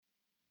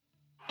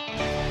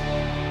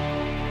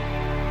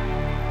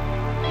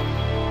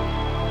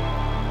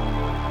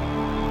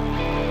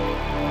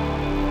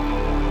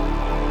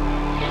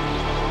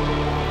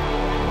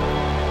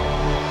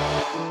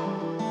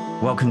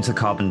Welcome to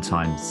Carbon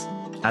Times.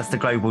 As the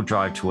global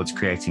drive towards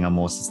creating a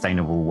more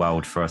sustainable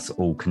world for us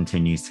all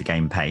continues to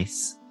gain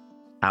pace,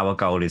 our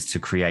goal is to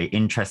create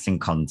interesting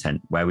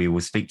content where we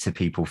will speak to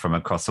people from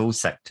across all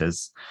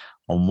sectors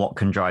on what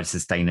can drive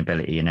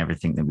sustainability in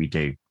everything that we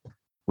do.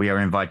 We are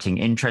inviting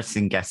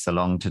interesting guests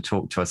along to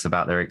talk to us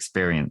about their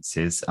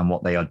experiences and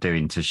what they are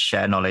doing to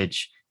share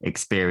knowledge,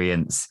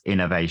 experience,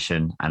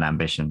 innovation, and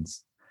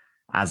ambitions.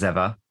 As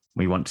ever,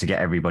 we want to get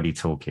everybody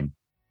talking.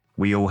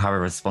 We all have a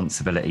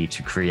responsibility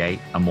to create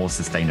a more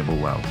sustainable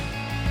world.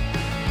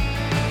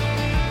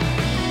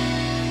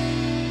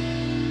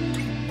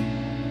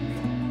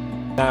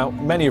 Now,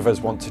 many of us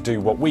want to do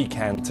what we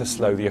can to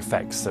slow the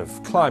effects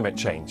of climate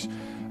change.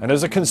 And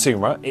as a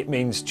consumer, it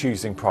means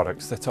choosing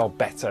products that are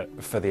better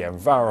for the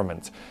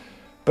environment.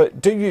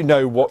 But do you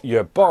know what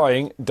you're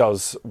buying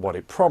does what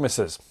it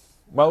promises?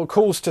 Well,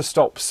 calls to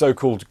stop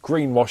so-called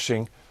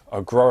greenwashing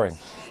are growing.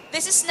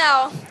 This is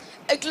now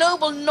a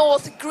Global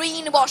North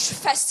Greenwash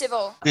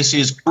Festival. This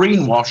is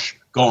greenwash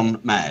gone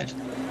mad.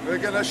 We're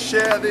going to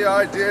share the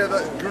idea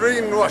that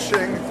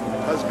greenwashing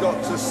has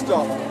got to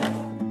stop.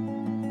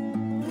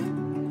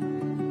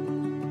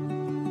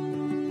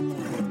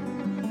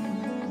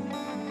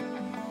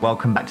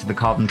 Welcome back to the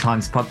Carbon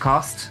Times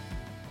podcast.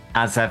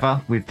 As ever,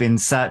 we've been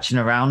searching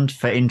around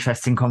for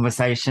interesting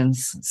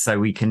conversations so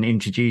we can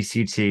introduce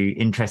you to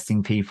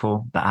interesting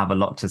people that have a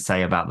lot to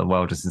say about the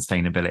world of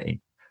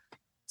sustainability.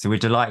 So we're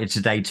delighted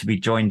today to be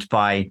joined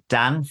by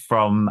Dan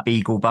from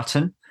Beagle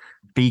Button.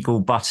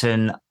 Beagle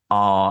Button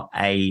are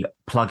a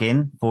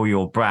plugin for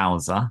your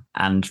browser,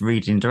 and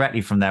reading directly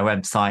from their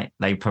website,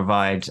 they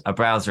provide a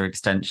browser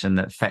extension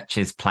that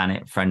fetches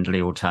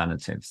planet-friendly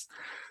alternatives.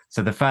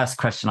 So the first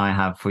question I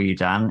have for you,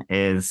 Dan,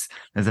 is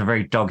there's a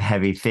very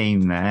dog-heavy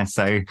theme there.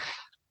 So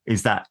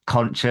is that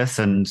conscious,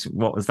 and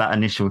what was that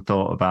initial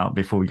thought about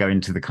before we go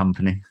into the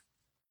company?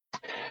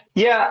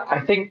 Yeah,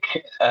 I think,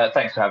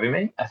 thanks for having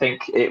me. I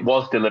think it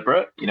was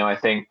deliberate. I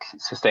think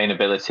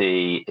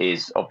sustainability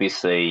is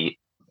obviously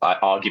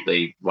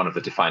arguably one of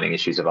the defining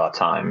issues of our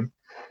time.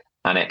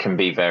 And it can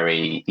be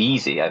very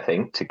easy, I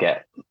think, to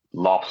get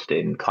lost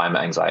in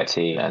climate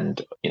anxiety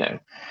and,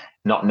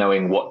 not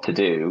knowing what to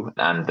do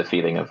and the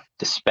feeling of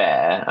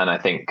despair. And I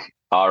think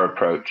our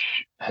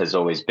approach has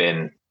always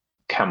been,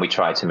 can we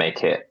try to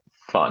make it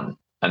fun?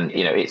 And,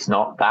 it's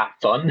not that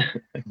fun,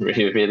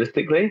 really,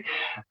 realistically,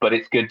 but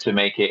it's good to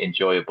make it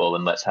enjoyable,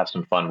 and let's have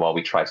some fun while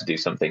we try to do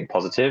something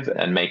positive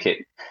and make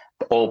it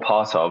all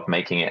part of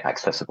making it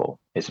accessible.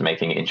 It's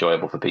making it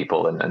enjoyable for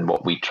people. And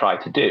what we try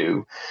to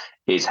do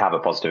is have a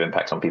positive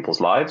impact on people's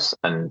lives.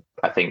 And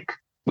I think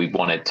we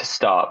wanted to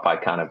start by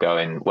kind of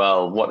going,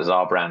 well, what does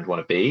our brand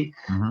want to be?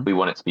 Mm-hmm. We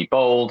want it to be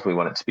bold. We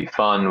want it to be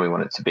fun. We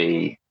want it to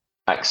be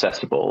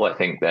accessible. I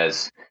think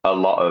there's a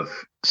lot of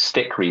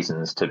stick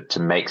reasons to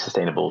make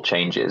sustainable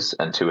changes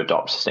and to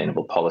adopt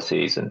sustainable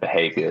policies and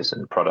behaviors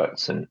and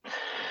products and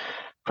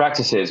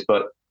practices.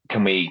 But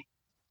can we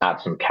add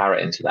some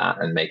carrot into that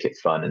and make it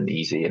fun and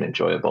easy and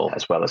enjoyable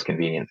as well as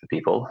convenient for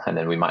people? And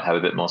then we might have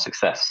a bit more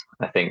success.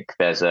 I think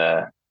there's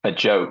a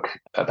joke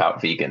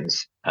about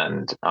vegans,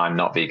 and I'm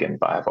not vegan,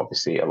 but I have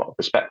obviously a lot of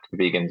respect for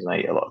vegans, and I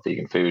eat a lot of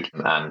vegan food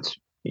and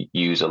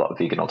use a lot of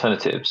vegan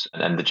alternatives.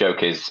 And the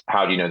joke is,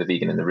 how do you know the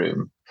vegan in the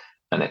room?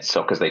 And it's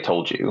so because they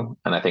told you.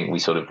 And I think we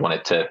sort of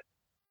wanted to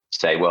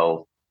say,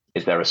 well,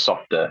 is there a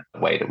softer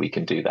way that we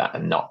can do that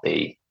and not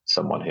be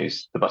someone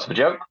who's the butt of a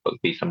joke, but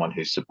be someone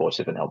who's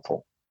supportive and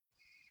helpful?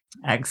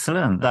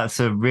 Excellent. That's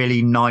a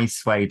really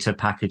nice way to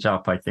package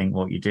up, I think,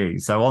 what you do.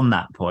 So on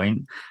that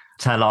point,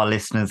 tell our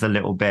listeners a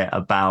little bit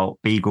about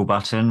Beagle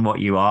Button,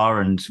 what you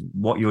are and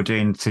what you're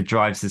doing to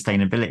drive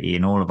sustainability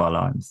in all of our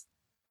lives.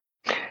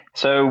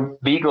 So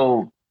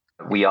Beagle,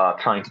 we are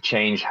trying to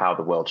change how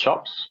the world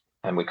shops,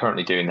 and we're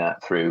currently doing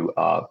that through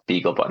our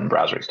Beagle Button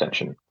browser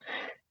extension.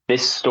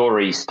 This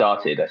story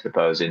started, I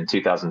suppose, in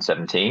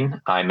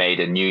 2017. I made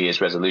a New Year's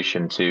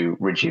resolution to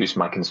reduce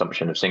my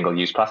consumption of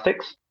single-use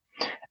plastics.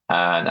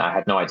 And I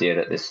had no idea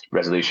that this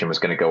resolution was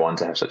going to go on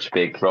to have such a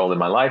big role in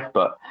my life,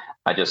 but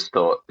I just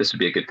thought this would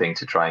be a good thing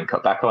to try and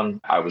cut back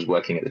on. I was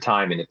working at the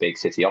time in a big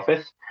city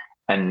office.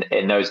 And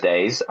in those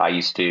days, I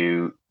used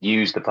to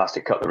use the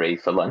plastic cutlery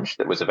for lunch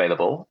that was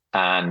available.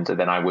 And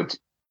then I would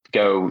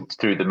go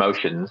through the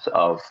motions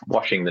of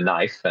washing the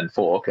knife and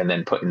fork and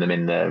then putting them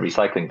in the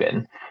recycling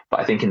bin. But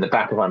I think in the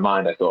back of my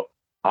mind, I thought,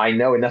 I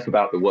know enough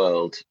about the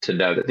world to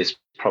know that this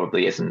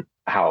probably isn't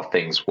how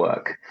things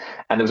work.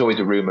 And there was always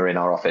a rumor in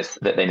our office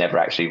that they never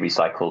actually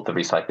recycled the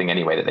recycling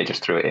anyway, that they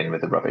just threw it in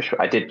with the rubbish.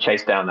 I did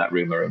chase down that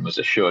rumor and was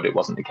assured it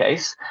wasn't the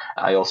case.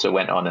 I also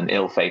went on an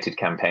ill-fated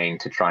campaign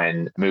to try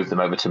and move them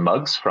over to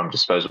mugs from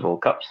disposable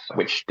cups,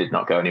 which did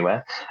not go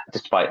anywhere,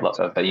 despite lots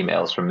of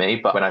emails from me.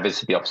 But when I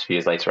visited the office a few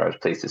years later, I was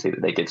pleased to see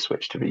that they did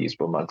switch to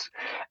reusable mugs.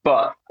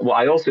 But what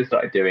I also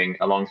started doing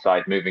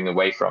alongside moving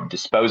away from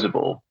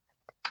disposable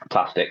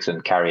plastics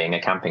and carrying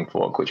a camping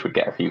fork, which would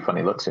get a few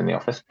funny looks in the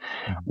office,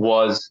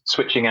 was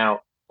switching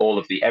out all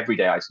of the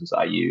everyday items that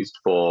I used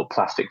for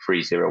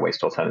plastic-free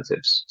zero-waste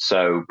alternatives.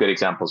 So good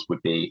examples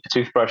would be a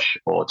toothbrush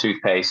or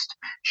toothpaste,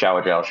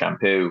 shower gel,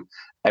 shampoo,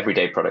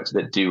 everyday products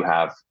that do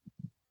have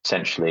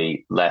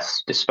essentially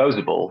less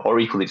disposable or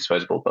equally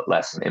disposable, but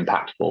less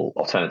impactful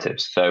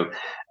alternatives. So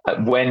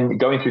when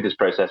going through this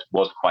process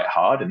was quite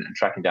hard, and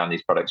tracking down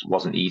these products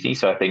wasn't easy.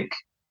 So I think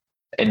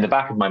in the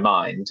back of my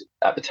mind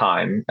at the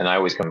time, and I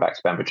always come back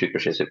to bamboo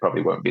toothbrushes, it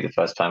probably won't be the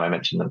first time I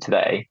mention them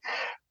today,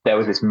 there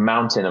was this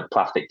mountain of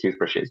plastic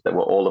toothbrushes that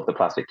were all of the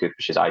plastic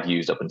toothbrushes I'd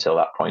used up until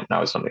that point. And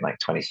I was something like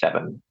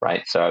 27,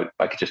 right? So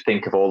I could just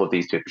think of all of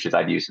these toothbrushes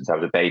I'd used since I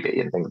was a baby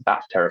and think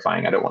that's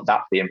terrifying. I don't want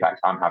that, the impact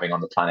I'm having on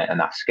the planet, and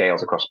that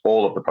scales across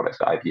all of the products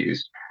that I've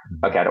used.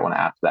 Okay, I don't want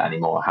to add to that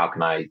anymore. How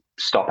can I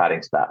stop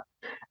adding to that?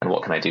 And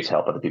what can I do to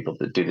help other people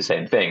to do the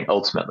same thing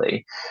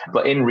ultimately?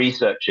 But in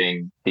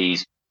researching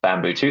these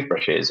bamboo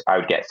toothbrushes, I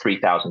would get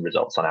 3,000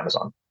 results on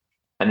Amazon.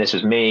 And this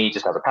was me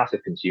just as a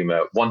passive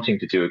consumer wanting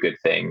to do a good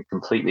thing,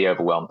 completely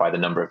overwhelmed by the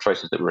number of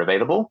choices that were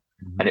available.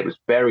 And it was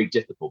very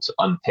difficult to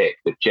unpick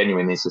the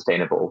genuinely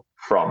sustainable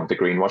from the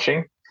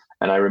greenwashing.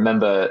 And I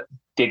remember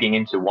digging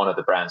into one of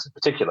the brands in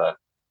particular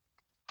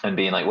and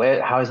being like,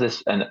 how is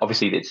this? And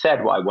obviously it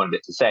said what I wanted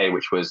it to say,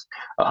 which was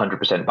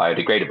 100%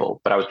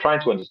 biodegradable. But I was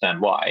trying to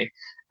understand why.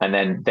 And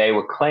then they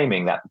were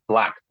claiming that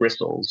black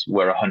bristles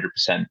were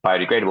 100%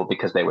 biodegradable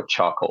because they were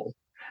charcoal,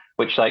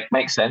 which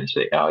makes sense.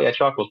 Oh yeah,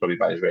 charcoal is probably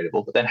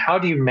biodegradable. But then how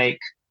do you make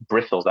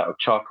bristles out of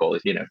charcoal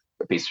if,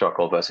 a piece of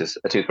charcoal versus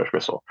a toothbrush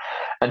bristle?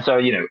 And so,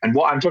 and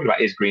what I'm talking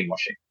about is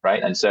greenwashing,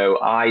 right? And so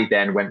I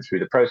then went through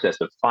the process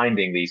of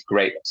finding these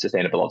great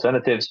sustainable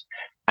alternatives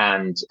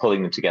and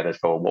pulling them together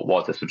for what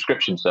was a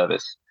subscription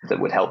service that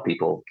would help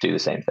people do the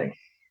same thing.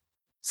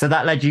 So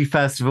that led you,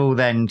 first of all,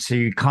 then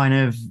to kind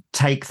of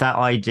take that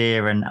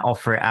idea and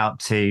offer it out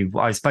to,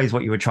 I suppose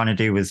what you were trying to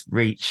do was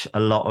reach a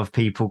lot of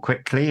people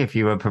quickly if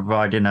you were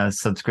providing a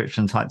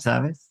subscription type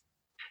service?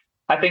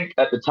 I think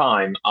at the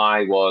time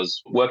I was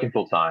working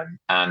full time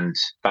and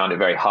found it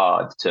very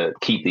hard to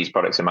keep these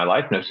products in my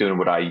life. No sooner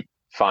would I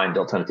find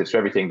alternatives to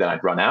everything than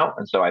I'd run out.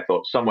 And so I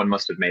thought someone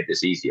must have made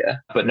this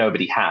easier, but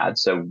nobody had.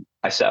 So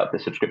I set up the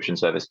subscription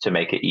service to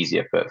make it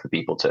easier for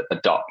people to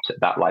adopt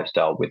that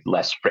lifestyle with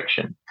less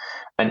friction.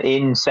 And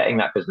in setting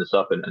that business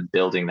up and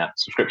building that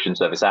subscription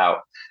service out,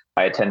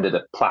 I attended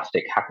a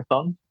plastic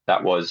hackathon.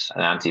 That was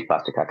an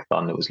anti-plastic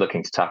hackathon that was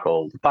looking to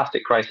tackle the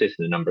plastic crisis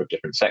in a number of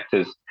different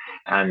sectors,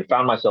 and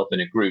found myself in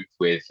a group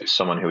with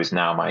someone who is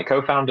now my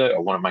co-founder,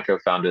 or one of my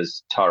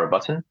co-founders, Tara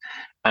Button.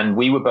 And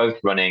we were both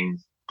running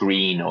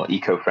green or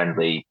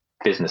eco-friendly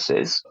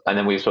businesses. And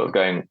then we were sort of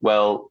going,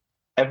 well,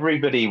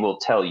 everybody will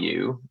tell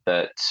you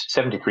that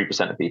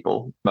 73% of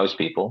people, most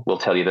people, will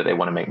tell you that they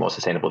want to make more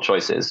sustainable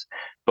choices.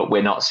 But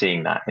we're not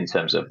seeing that in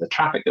terms of the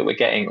traffic that we're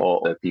getting or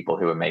the people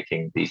who are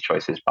making these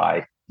choices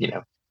by,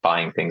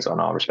 buying things on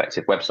our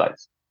respective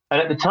websites.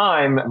 And at the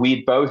time,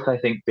 we'd both, I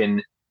think,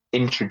 been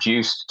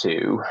introduced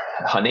to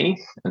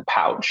Honey and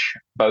Pouch,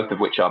 both of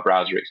which are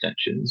browser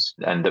extensions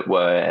and that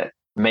were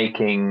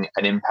making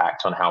an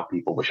impact on how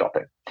people were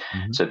shopping.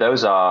 Mm-hmm. So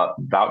those are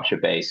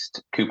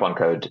voucher-based coupon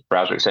code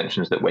browser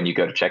extensions that when you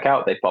go to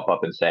checkout, they pop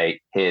up and say,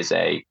 here's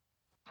a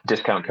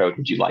discount code,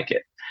 would you like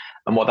it?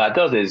 And what that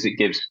does is it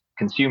gives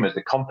consumers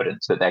the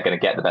confidence that they're going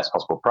to get the best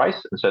possible price.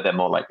 And so they're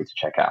more likely to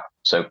check out.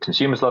 So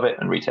consumers love it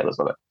and retailers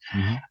love it.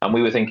 Mm-hmm. And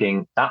we were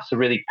thinking that's a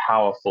really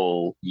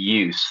powerful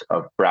use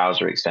of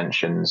browser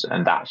extensions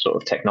and that sort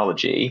of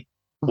technology.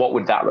 What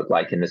would that look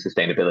like in the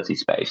sustainability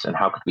space? And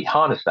how could we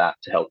harness that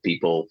to help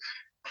people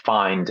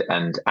find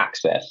and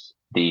access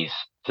these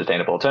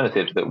sustainable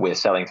alternatives that we're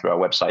selling through our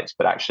websites,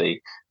 but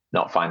actually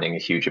not finding a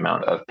huge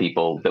amount of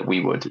people that we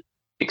would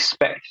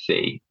expect to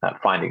see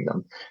finding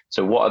them?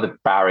 So what are the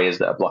barriers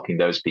that are blocking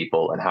those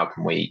people, and how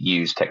can we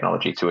use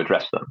technology to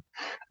address them?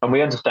 And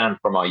we understand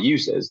from our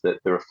users that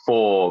there are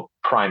 4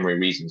 primary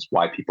reasons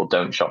why people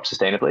don't shop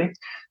sustainably.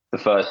 The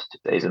first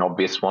is an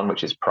obvious one,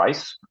 which is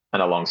price.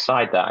 And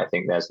alongside that, I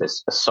think there's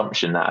this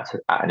assumption that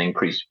at an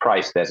increased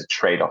price, there's a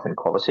trade-off in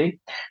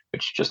quality,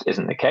 which just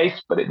isn't the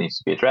case, but it needs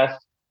to be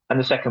addressed. And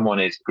the second one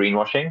is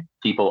greenwashing.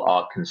 People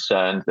are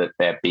concerned that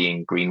they're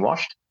being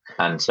greenwashed.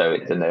 And so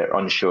then they're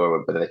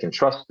unsure whether they can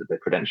trust the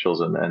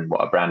credentials and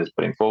what a brand is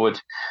putting forward.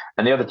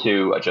 And the other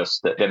 2 are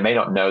just that they may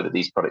not know that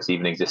these products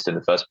even exist in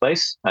the first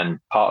place. And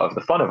part of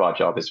the fun of our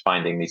job is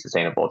finding these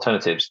sustainable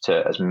alternatives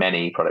to as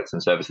many products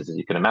and services as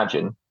you can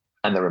imagine.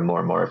 And there are more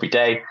and more every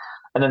day.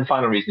 And then the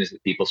final reason is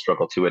that people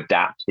struggle to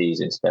adapt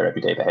these into their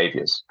everyday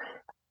behaviors.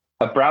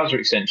 A browser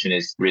extension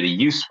is really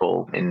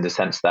useful in the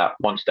sense that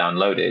once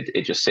downloaded,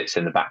 it just sits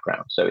in the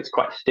background. So it's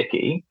quite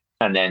sticky.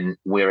 And then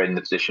we're in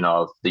the position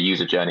of the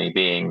user journey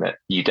being that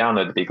you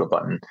download the Beagle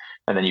button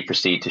and then you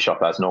proceed to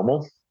shop as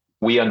normal.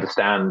 We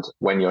understand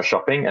when you're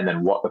shopping and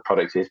then what the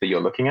product is that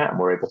you're looking at, and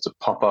we're able to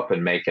pop up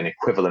and make an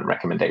equivalent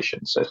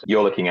recommendation. So if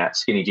you're looking at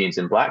skinny jeans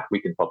in black, we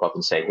can pop up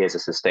and say, here's a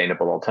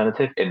sustainable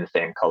alternative in the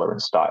same color and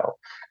style.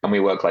 And we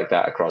work like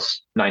that across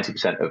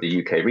 90% of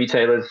the UK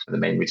retailers, the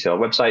main retail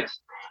websites,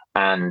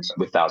 and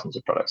with thousands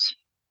of products.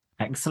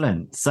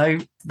 Excellent. So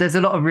there's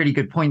a lot of really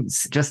good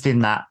points just in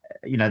that,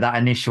 that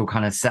initial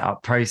kind of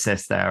setup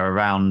process there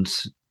around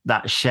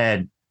that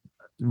shared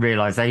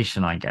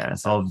realization, I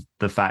guess, of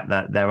the fact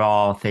that there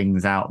are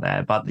things out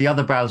there. But the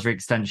other browser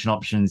extension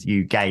options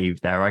you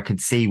gave there, I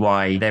could see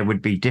why there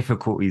would be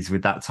difficulties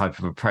with that type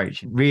of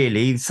approach.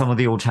 Really, some of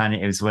the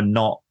alternatives were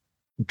not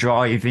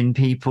driving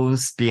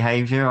people's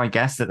behavior, I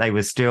guess, that they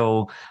were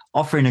still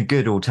offering a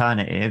good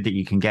alternative that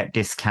you can get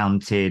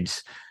discounted,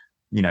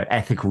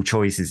 ethical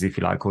choices, if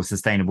you like, or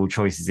sustainable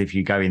choices if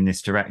you go in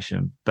this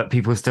direction. But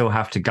people still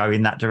have to go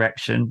in that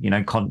direction,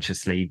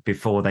 consciously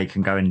before they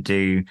can go and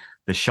do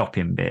the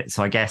shopping bit.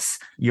 So I guess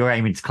you're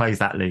aiming to close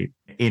that loop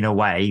in a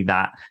way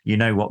that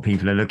what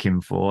people are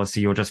looking for. So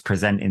you're just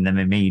presenting them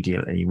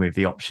immediately with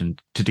the option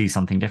to do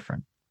something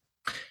different.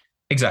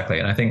 Exactly.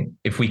 And I think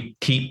if we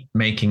keep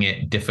making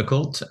it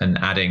difficult and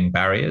adding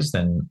barriers,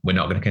 then we're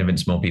not going to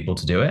convince more people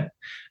to do it.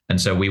 And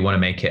so we want to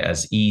make it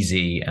as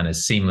easy and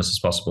as seamless as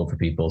possible for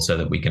people so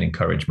that we can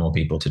encourage more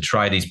people to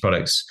try these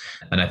products.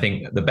 And I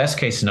think the best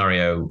case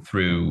scenario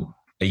through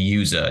a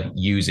user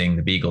using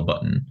the Beagle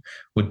button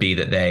would be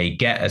that they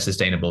get a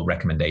sustainable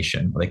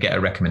recommendation, or they get a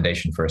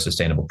recommendation for a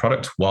sustainable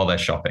product while they're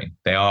shopping.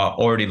 They are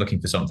already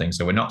looking for something.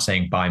 So we're not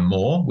saying buy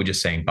more, we're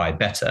just saying buy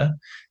better.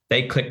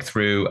 They click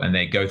through and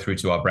they go through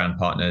to our brand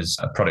partners,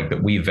 a product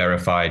that we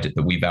verified,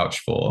 that we vouch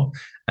for,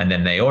 and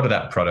then they order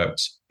that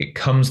product. It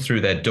comes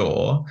through their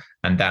door,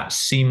 and that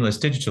seamless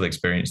digital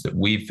experience that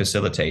we've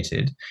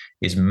facilitated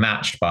is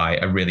matched by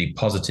a really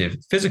positive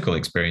physical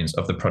experience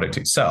of the product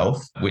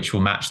itself, which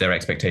will match their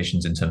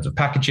expectations in terms of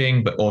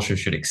packaging, but also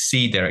should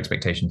exceed their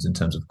expectations in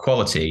terms of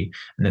quality.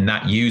 And then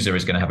that user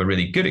is going to have a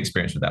really good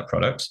experience with that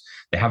product.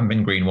 They haven't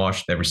been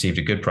greenwashed, they've received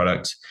a good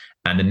product.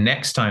 And the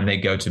next time they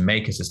go to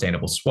make a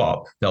sustainable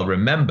swap, they'll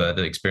remember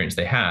the experience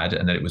they had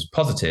and that it was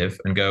positive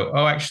and go,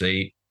 oh,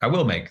 actually, I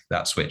will make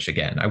that switch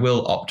again. I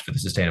will opt for the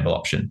sustainable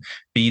option,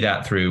 be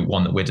that through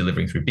one that we're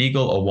delivering through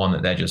Beagle or one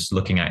that they're just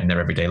looking at in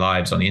their everyday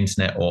lives on the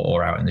internet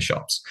or out in the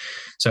shops.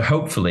 So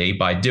hopefully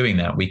by doing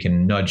that, we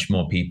can nudge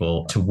more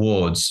people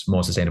towards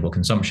more sustainable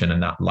consumption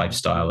and that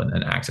lifestyle and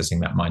accessing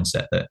that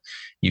mindset that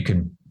you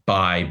can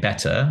buy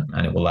better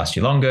and it will last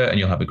you longer and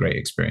you'll have a great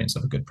experience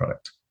of a good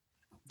product.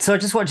 So I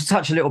just wanted to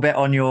touch a little bit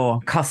on your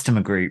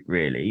customer group,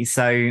 really.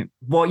 So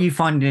what are you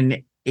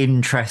finding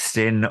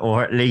interesting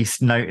or at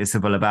least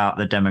noticeable about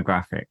the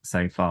demographic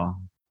so far?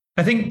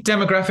 I think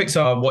demographics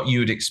are what you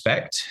would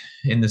expect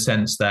in the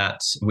sense that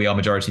we are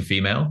majority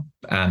female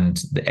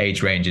and the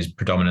age range is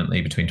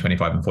predominantly between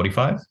 25 and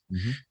 45.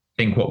 Mm-hmm. I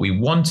think what we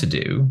want to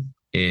do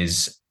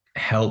is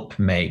help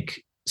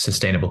make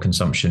sustainable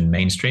consumption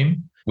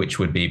mainstream, which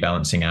would be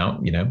balancing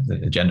out,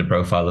 the gender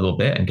profile a little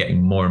bit and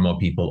getting more and more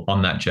people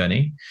on that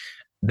journey.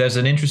 There's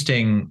an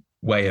interesting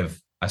way of,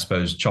 I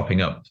suppose,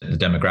 chopping up the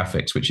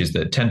demographics, which is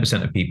that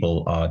 10% of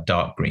people are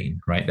dark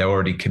green, right? They're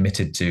already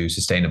committed to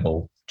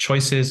sustainable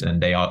choices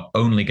and they are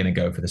only going to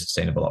go for the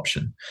sustainable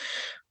option.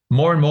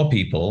 More and more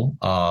people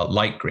are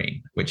light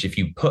green, which if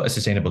you put a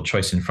sustainable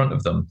choice in front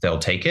of them, they'll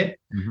take it.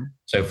 Mm-hmm.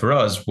 So for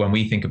us, when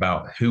we think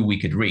about who we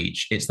could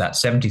reach, it's that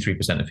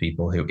 73% of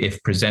people who,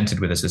 if presented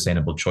with a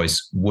sustainable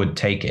choice, would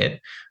take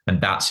it. And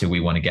that's who we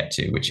want to get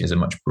to, which is a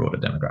much broader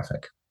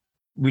demographic.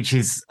 Which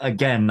is,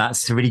 again,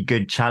 that's a really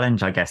good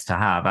challenge, I guess, to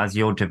have as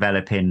you're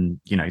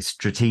developing,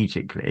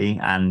 strategically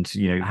and,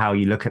 how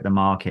you look at the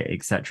market,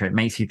 etc. It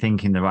makes you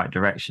think in the right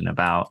direction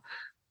about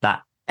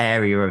that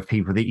area of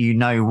people that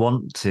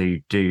want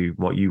to do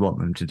what you want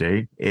them to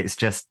do. It's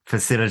just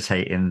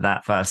facilitating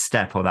that first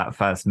step or that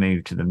first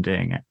move to them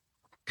doing it.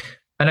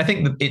 And I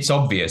think that it's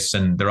obvious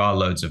and there are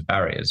loads of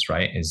barriers,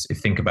 right? If you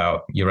think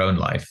about your own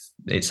life,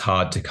 it's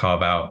hard to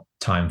carve out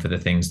time for the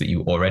things that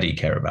you already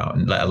care about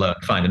and let alone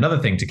find another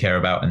thing to care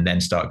about and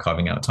then start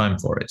carving out time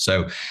for it.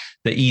 So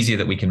the easier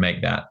that we can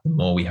make that, the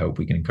more we hope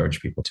we can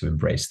encourage people to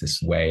embrace this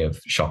way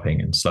of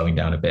shopping and slowing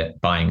down a bit,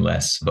 buying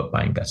less, but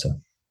buying better.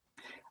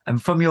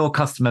 And from your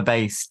customer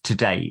base to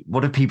date,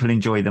 what do people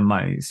enjoy the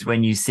most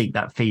when you seek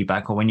that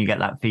feedback or when you get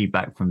that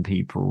feedback from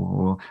people?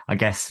 Or I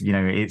guess,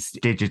 it's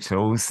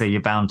digital, so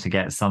you're bound to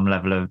get some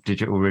level of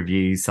digital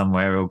reviews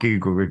somewhere or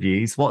Google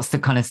reviews. What's the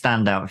kind of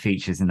standout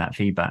features in that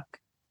feedback?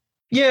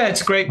 Yeah,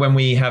 it's great when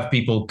we have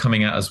people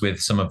coming at us with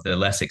some of the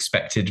less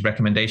expected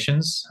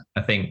recommendations.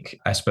 I think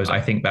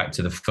back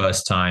to the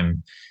first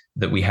time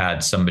that we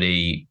had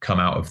somebody come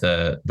out of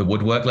the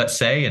woodwork, let's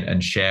say,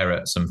 and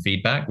share some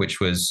feedback,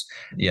 which was,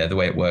 the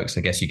way it works.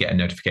 I guess you get a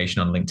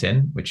notification on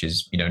LinkedIn, which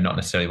is, not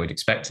necessarily what you'd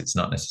expect. It's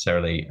not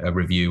necessarily a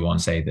review on,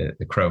 say,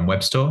 the Chrome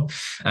Web Store.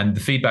 And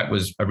the feedback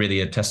was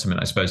really a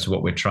testament, I suppose, to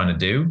what we're trying to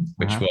do,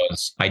 which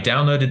was, I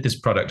downloaded this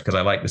product because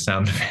I like the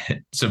sound of it.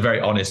 It's a very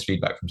honest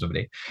feedback from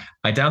somebody.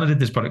 I downloaded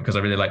this product because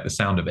I really like the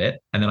sound of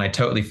it. And then I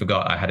totally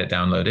forgot I had it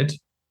downloaded.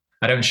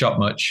 I don't shop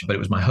much, but it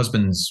was my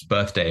husband's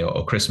birthday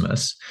or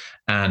Christmas,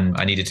 and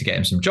I needed to get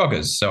him some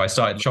joggers. So I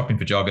started shopping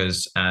for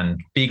joggers, and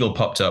Beagle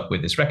popped up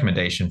with this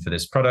recommendation for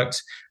this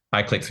product.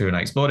 I clicked through and I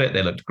explored it.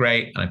 They looked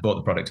great, and I bought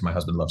the product, and my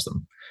husband loves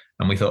them.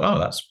 And we thought, oh,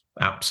 that's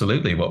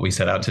absolutely what we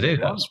set out to do.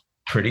 That was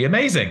pretty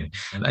amazing.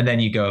 And then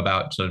you go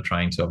about sort of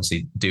trying to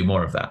obviously do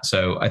more of that.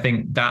 So I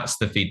think that's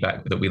the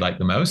feedback that we like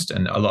the most.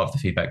 And a lot of the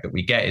feedback that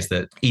we get is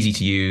that easy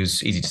to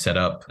use, easy to set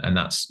up. And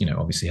that's,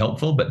 obviously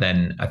helpful. But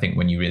then I think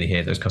when you really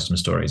hear those customer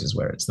stories is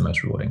where it's the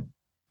most rewarding.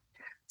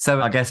 So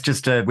I guess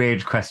just a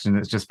weird question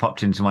that's just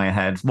popped into my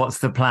head. What's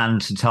the plan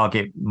to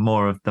target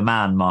more of the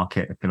man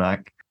market, if you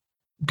like?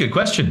 Good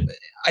question.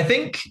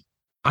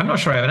 I'm not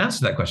sure I have an answer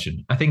to that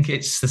question. I think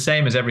it's the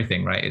same as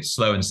everything, right? It's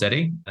slow and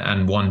steady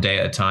and one day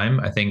at a time.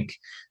 I think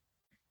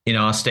in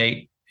our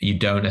state, you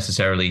don't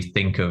necessarily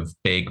think of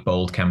big,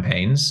 bold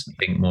campaigns.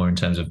 Think more in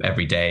terms of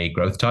everyday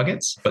growth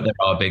targets. But there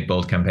are big,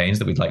 bold campaigns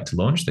that we'd like to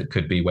launch that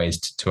could be ways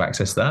to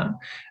access that.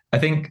 I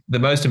think the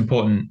most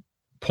important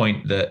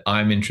point that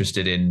I'm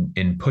interested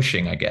in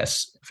pushing, I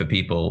guess, for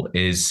people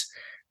is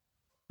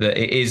that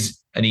it is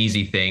an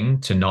easy thing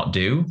to not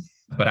do,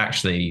 but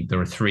actually there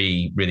are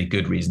 3 really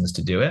good reasons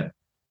to do it.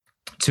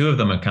 2 of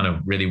them are kind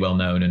of really well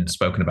known and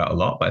spoken about a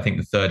lot, but I think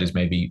the third is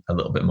maybe a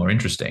little bit more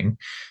interesting.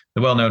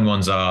 The well-known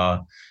ones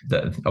are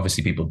that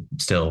obviously people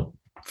still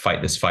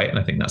fight this fight, and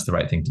I think that's the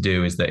right thing to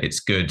do, is that it's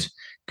good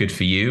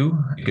for you,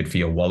 good for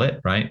your wallet,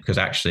 right? Because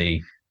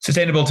actually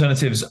sustainable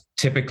alternatives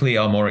typically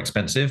are more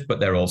expensive,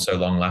 but they're also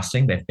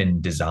long-lasting. They've been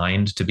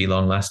designed to be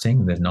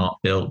long-lasting. They're not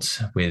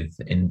built with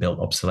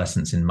inbuilt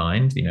obsolescence in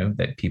mind,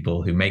 that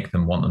people who make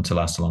them want them to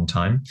last a long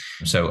time.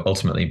 So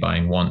ultimately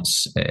buying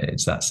once,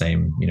 it's that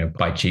same,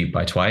 buy cheap,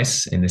 buy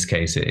twice. In this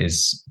case, it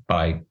is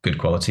buy good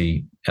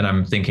quality. And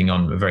I'm thinking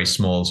on a very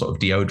small sort of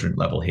deodorant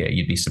level here.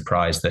 You'd be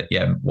surprised that,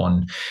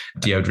 one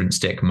deodorant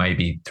stick may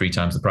be 3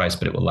 times the price,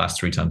 but it will last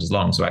 3 times as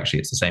long. So actually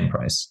it's the same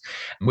price,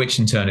 which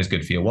in turn is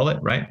good for your wallet,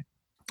 right?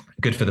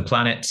 Good for the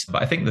planet.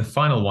 But I think the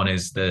final one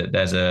is that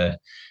there's a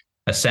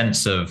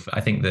sense of, I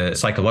think, the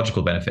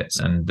psychological benefits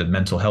and the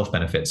mental health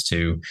benefits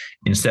to,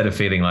 instead of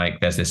feeling like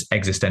there's this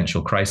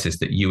existential crisis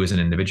that you as an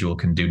individual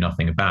can do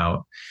nothing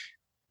about,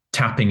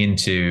 tapping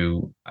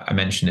into, I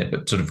mentioned it,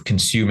 but sort of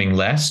consuming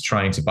less,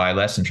 trying to buy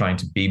less and trying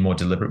to be more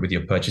deliberate with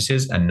your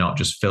purchases and not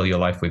just fill your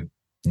life with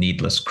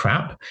needless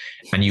crap.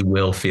 And you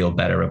will feel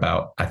better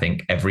about, I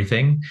think,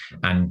 everything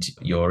and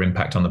your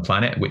impact on the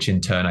planet, which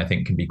in turn I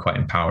think can be quite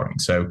empowering.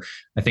 So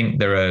I think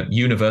there are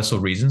universal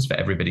reasons for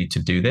everybody to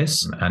do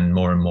this, and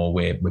more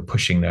we're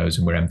pushing those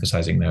and we're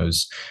emphasizing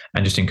those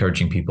and just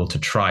encouraging people to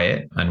try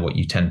it. And what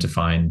you tend to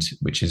find,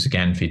 which is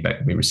again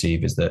feedback we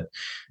receive, is that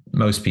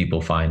most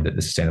people find that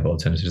the sustainable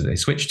alternatives that they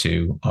switch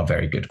to are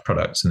very good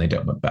products and they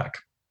don't look back.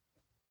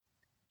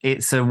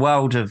 It's a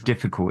world of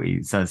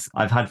difficulties, as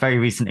I've had very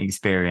recent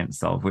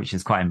experience of, which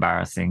is quite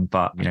embarrassing.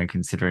 But,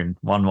 considering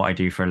what I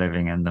do for a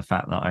living and the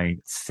fact that I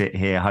sit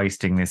here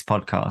hosting this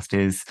podcast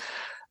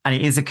and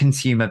it is a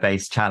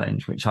consumer-based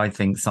challenge, which I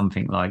think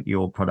something like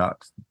your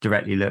product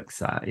directly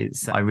looks at.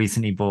 I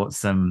recently bought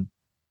some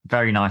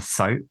very nice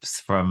soaps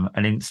from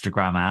an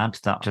Instagram ad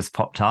that just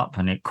popped up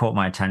and it caught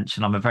my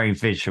attention. I'm a very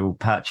visual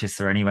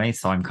purchaser anyway,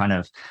 so I'm kind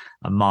of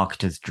a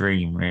marketer's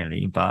dream,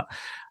 really. But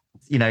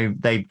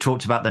they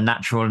talked about the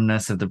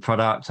naturalness of the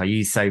product. I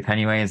use soap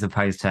anyway, as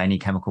opposed to any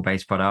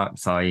chemical-based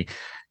products. I,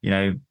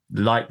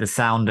 like the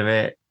sound of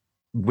it.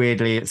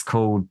 Weirdly, it's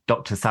called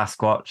Dr.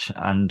 Sasquatch,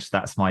 and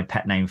that's my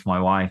pet name for my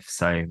wife.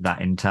 So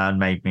that in turn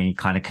made me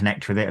kind of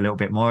connect with it a little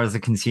bit more as a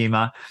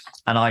consumer.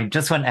 And I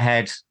just went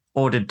ahead,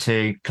 ordered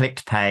 2,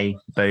 clicked pay,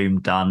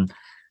 boom, done.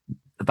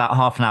 About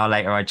half an hour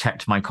later, I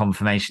checked my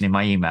confirmation in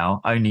my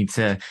email, only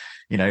to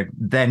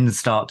then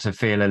start to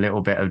feel a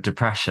little bit of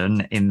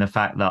depression in the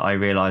fact that I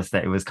realized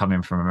that it was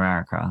coming from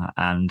America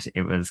and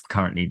it was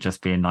currently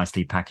just being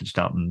nicely packaged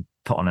up and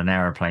put on an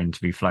aeroplane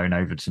to be flown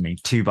over to me.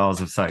 2 bars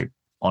of soap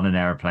on an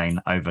aeroplane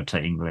over to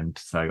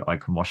England so I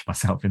can wash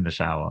myself in the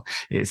shower.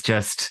 It's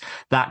just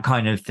that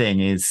kind of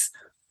thing is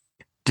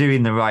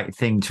doing the right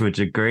thing to a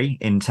degree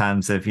in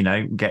terms of,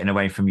 getting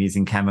away from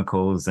using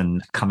chemicals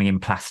and coming in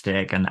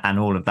plastic and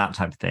all of that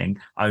type of thing,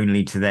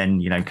 only to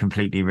then,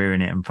 completely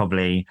ruin it and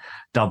probably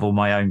double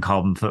my own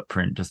carbon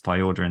footprint just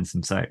by ordering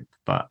some soap.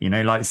 But,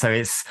 so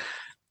it's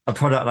a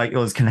product like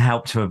yours can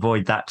help to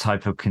avoid that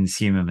type of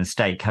consumer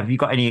mistake. Have you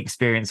got any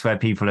experience where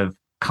people have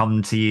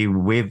come to you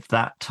with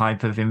that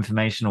type of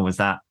information, or was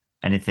that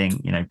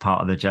anything,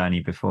 part of the journey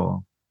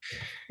before?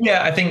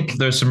 Yeah, I think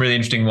there's some really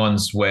interesting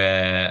ones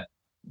where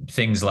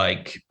things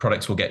like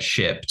products will get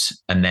shipped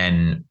and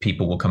then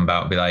people will come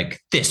about and be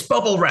like, this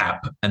bubble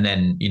wrap, and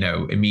then,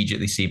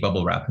 immediately see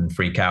bubble wrap and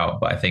freak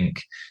out. But I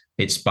think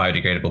it's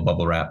biodegradable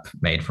bubble wrap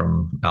made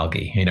from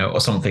algae,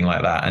 or something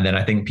like that. And then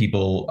I think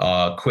people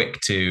are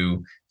quick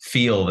to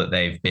feel that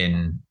they've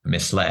been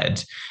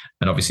misled.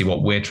 And obviously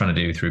what we're trying to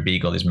do through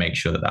Beagle is make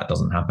sure that that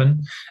doesn't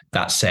happen.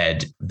 That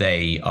said,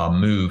 they are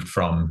moved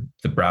from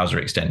the browser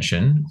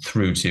extension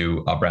through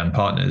to our brand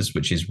partners,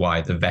 which is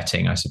why the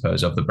vetting, I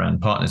suppose, of the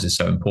brand partners is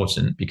so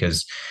important,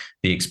 because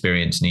the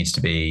experience needs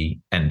to be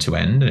end to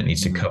end and it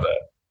needs to cover,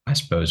 I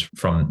suppose,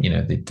 from,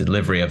 the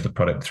delivery of the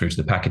product through to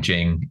the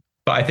packaging.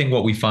 But I think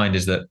what we find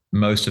is that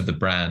most of the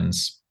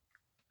brands,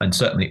 and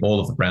certainly all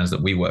of the brands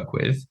that we work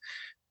with,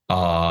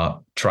 are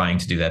trying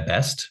to do their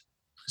best.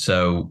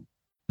 So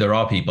there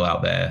are people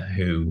out there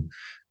who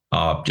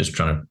are just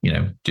trying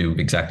to, do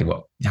exactly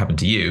what happened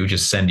to you,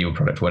 just send you a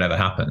product, whatever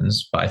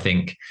happens. But I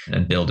think,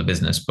 and build a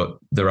business. But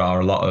there are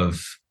a lot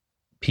of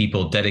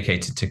people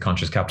dedicated to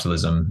conscious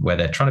capitalism where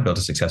they're trying to build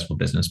a successful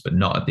business, but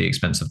not at the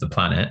expense of the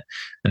planet.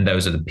 And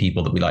those are the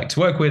people that we like to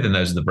work with. And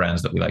those are the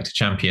brands that we like to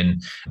champion,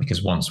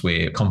 because once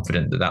we're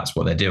confident that that's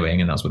what they're doing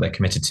and that's what they're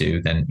committed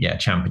to, then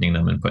championing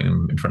them and putting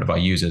them in front of our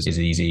users is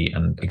easy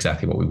and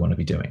exactly what we want to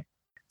be doing.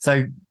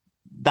 So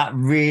that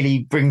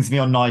really brings me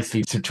on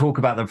nicely to talk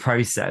about the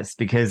process,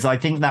 because I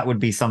think that would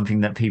be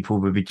something that people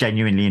would be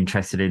genuinely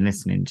interested in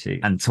listening to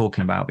and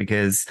talking about,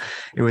 because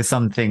it was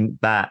something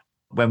that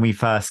when we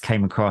first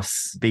came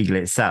across Beagle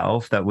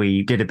itself, that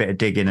we did a bit of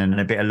digging and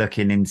a bit of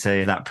looking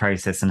into that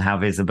process and how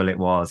visible it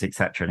was,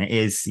 etc. And it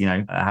is,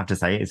 I have to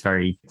say,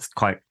 it's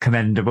quite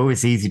commendable.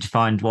 It's easy to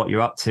find what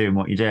you're up to and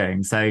what you're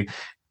doing. So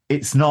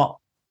it's not,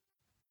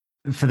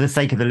 for the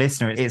sake of the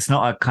listener, it's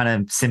not a kind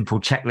of simple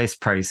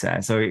checklist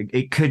process. Or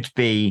it could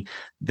be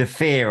the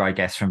fear, I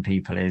guess, from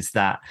people is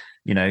that,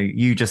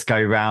 you just go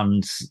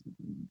around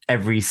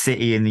every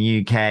city in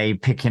the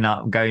UK,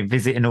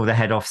 visiting all the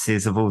head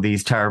offices of all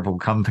these terrible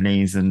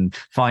companies and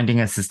finding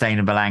a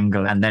sustainable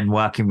angle and then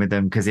working with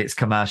them because it's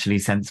commercially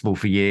sensible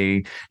for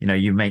you.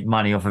 You make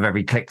money off of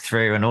every click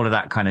through and all of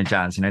that kind of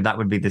jazz. That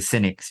would be the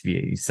cynic's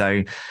view.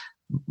 So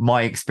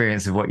my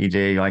experience of what you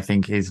do, I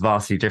think, is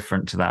vastly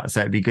different to that.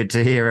 So it'd be good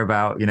to hear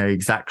about,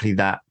 exactly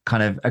that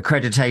kind of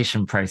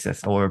accreditation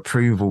process or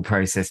approval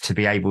process to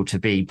be able to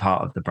be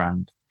part of the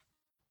brand.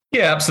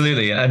 Yeah,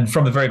 absolutely. And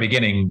from the very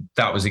beginning,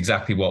 that was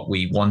exactly what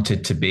we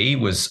wanted to be,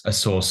 was a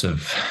source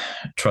of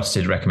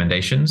trusted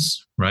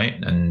recommendations, right?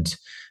 And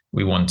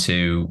we want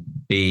to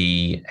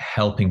be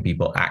helping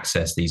people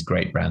access these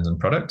great brands and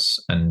products.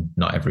 And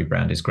not every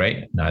brand is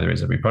great, neither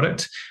is every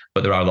product,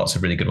 but there are lots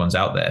of really good ones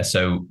out there.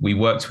 So we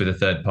worked with a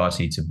third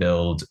party to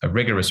build a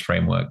rigorous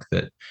framework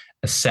that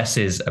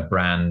assesses a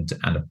brand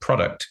and a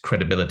product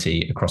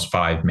credibility across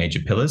 5 major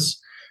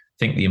pillars.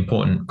 I think the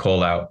important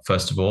call out,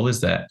 first of all,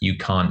 is that you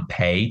can't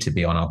pay to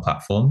be on our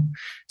platform.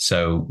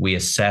 So we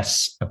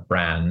assess a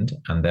brand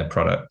and their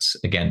products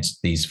against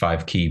these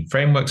 5 key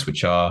frameworks,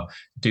 which are,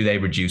 do they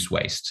reduce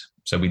waste?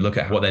 So we look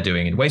at what they're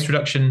doing in waste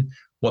reduction,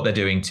 what they're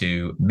doing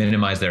to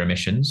minimize their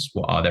emissions.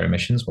 What are their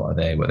emissions? What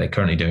are they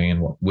currently doing, and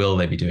what will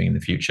they be doing in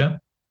the future?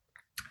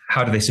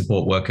 How do they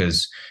support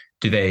workers?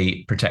 Do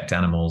they protect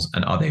animals,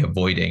 and are they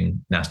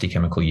avoiding nasty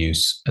chemical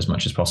use as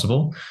much as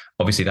possible?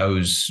 Obviously,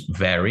 those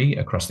vary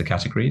across the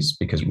categories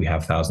because we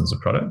have thousands of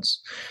products,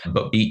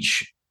 but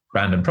each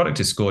brand and product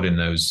is scored in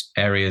those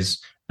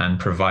areas. And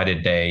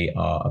provided they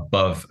are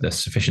above the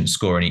sufficient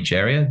score in each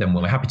area, then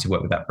we're happy to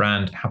work with that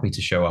brand, happy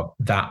to show up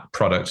that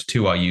product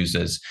to our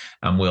users,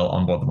 and we'll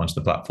onboard them onto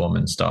the platform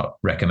and start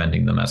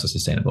recommending them as a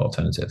sustainable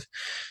alternative.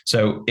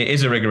 So it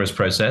is a rigorous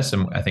process.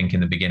 And I think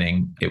in the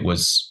beginning, it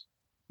was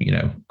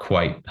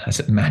quite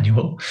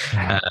manual,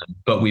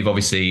 but we've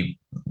obviously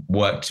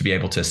worked to be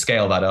able to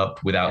scale that up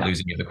without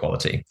losing the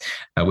quality,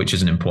 which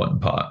is an important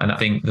part. And I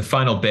think the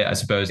final bit, I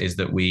suppose, is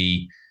that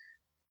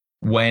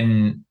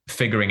when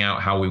figuring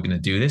out how we were going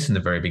to do this in the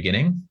very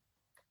beginning,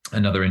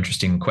 another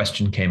interesting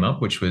question came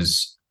up, which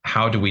was,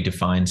 how do we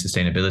define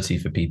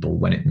sustainability for people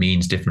when it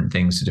means different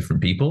things to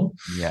different people?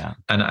 Yeah.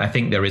 And I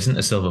think there isn't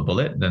a silver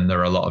bullet. Then there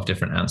are a lot of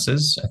different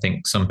answers. I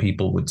think some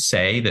people would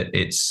say that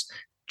it's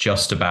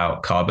just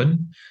about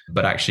carbon,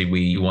 but actually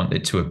we want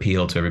it to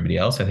appeal to everybody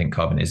else. I think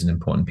carbon is an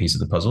important piece of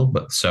the puzzle,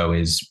 but so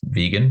is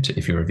vegan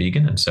if you're a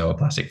vegan, and so are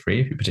plastic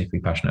free if you're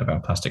particularly passionate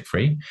about plastic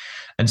free.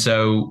 And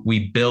so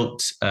we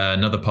built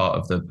another part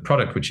of the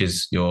product, which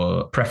is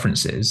your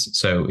preferences.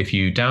 So if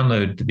you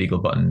download the Beagle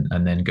button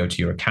and then go to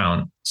your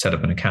account, set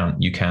up an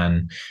account, you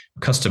can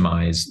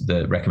customize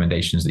the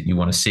recommendations that you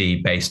want to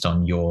see based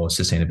on your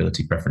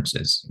sustainability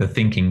preferences. The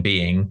thinking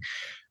being,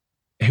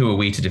 who are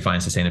we to define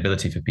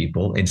sustainability for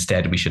people?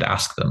 Instead, we should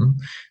ask them.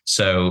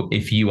 So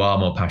if you are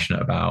more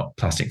passionate about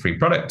plastic-free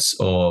products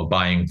or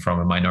buying from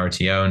a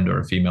minority-owned or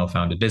a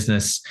female-founded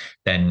business,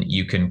 then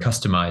you can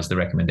customize the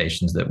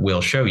recommendations that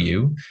we'll show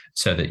you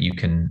so that you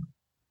can,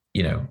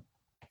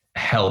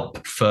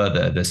 help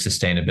further the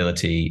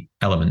sustainability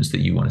elements that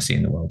you want to see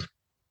in the world.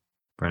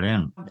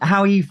 Brilliant.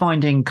 How are you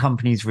finding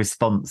companies'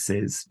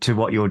 responses to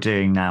what you're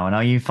doing now? And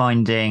are you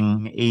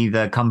finding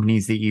either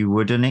companies that you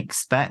wouldn't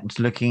expect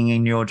looking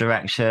in your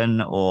direction,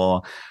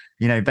 or,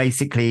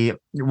 basically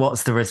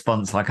what's the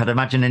response like? I'd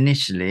imagine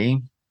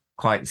initially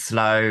quite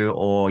slow,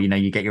 or,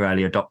 you get your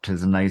early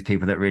adopters and those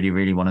people that really,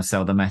 really want to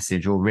sell the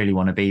message or really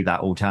want to be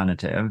that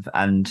alternative.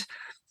 And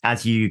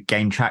as you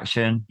gain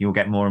traction, you'll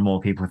get more and more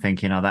people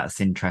thinking, oh,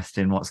 that's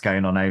interesting. What's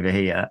going on over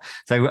here?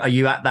 So are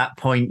you at that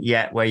point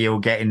yet where you'll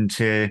get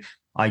into,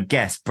 I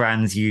guess,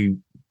 brands you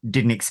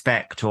didn't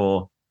expect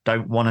or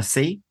don't want to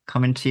see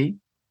coming to you?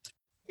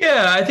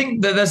 Yeah, I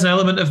think that there's an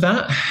element of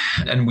that.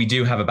 And we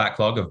do have a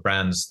backlog of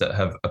brands that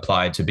have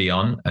applied to be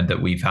on and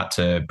that we've had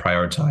to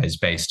prioritize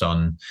based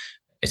on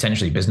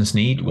essentially business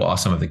need? What are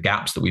some of the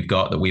gaps that we've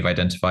got that we've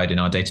identified in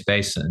our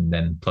database, and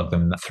then plug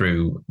them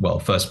through? Well,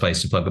 first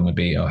place to plug them would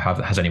be,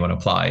 has anyone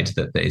applied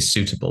that is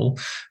suitable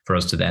for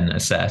us to then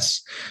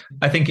assess?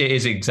 I think it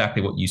is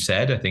exactly what you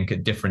said. I think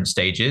at different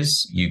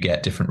stages, you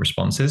get different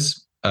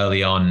responses.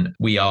 Early on,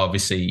 we are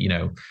obviously,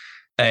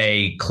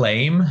 a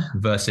claim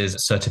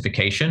versus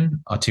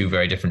certification are two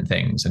very different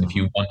things. And if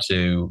you want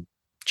to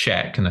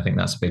check, and I think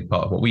that's a big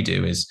part of what we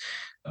do, is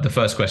the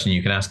first question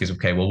you can ask is,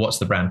 okay, well, what's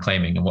the brand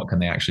claiming and what can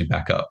they actually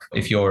back up?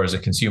 If you're as a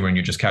consumer and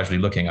you're just casually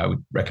looking, I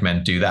would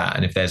recommend do that.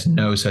 And if there's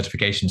no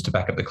certifications to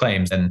back up the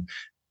claims, then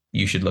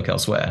you should look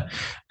elsewhere.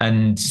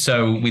 And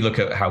so we look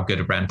at how good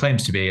a brand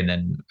claims to be and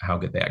then how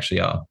good they actually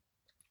are.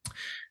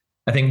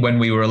 I think when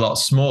we were a lot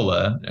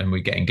smaller and we're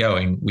getting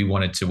going, we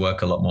wanted to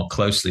work a lot more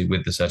closely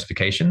with the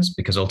certifications,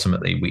 because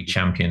ultimately we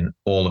champion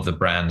all of the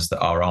brands that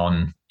are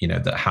on,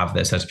 that have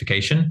their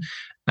certification.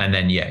 And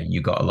then,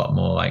 you got a lot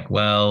more like,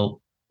 well,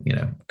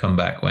 come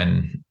back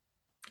when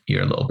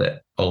you're a little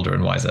bit older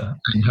and wiser.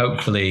 And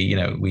hopefully,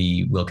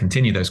 we will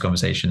continue those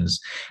conversations.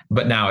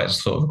 But now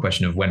it's sort of a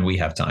question of when we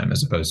have time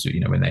as opposed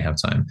to, when they have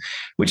time,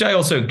 which I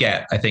also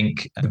get. I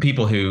think the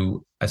people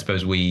who, I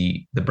suppose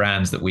the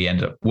brands that we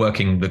end up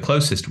working the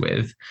closest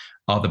with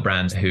are the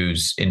brands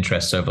whose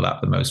interests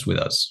overlap the most with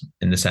us,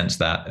 in the sense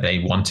that they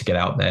want to get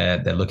out there.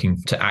 They're looking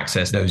to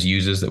access those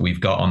users that we've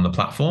got on the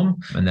platform,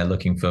 and they're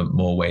looking for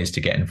more ways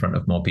to get in front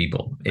of more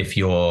people. If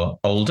you're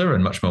older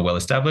and much more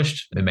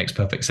well-established, it makes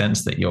perfect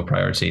sense that your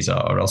priorities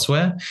are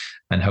elsewhere.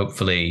 And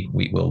hopefully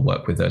we will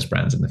work with those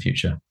brands in the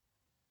future.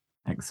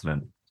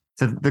 Excellent.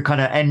 So the kind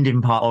of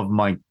ending part of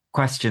my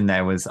question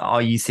there was,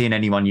 are you seeing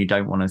anyone you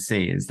don't want to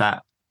see? Is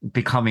that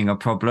becoming a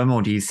problem,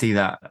 or do you see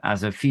that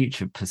as a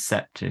future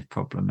perceptive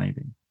problem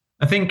maybe?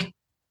 I think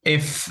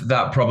if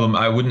that problem,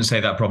 I wouldn't say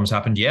that problem's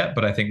happened yet,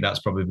 but I think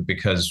that's probably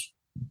because,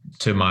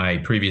 to my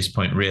previous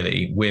point,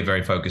 really, we're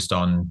very focused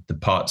on the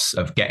parts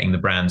of getting the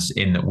brands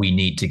in that we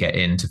need to get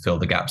in to fill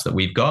the gaps that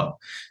we've got.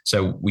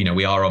 So,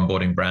 we are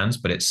onboarding brands,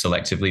 but it's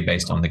selectively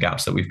based on the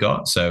gaps that we've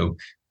got. So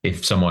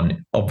if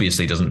someone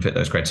obviously doesn't fit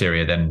those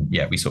criteria, then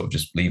we sort of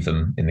just leave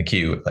them in the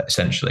queue,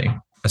 essentially.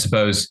 I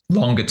suppose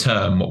longer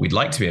term, what we'd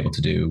like to be able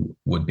to do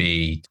would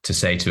be to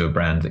say to a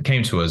brand that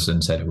came to us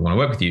and said, we want to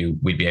work with you,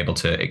 we'd be able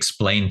to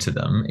explain to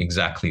them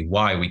exactly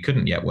why we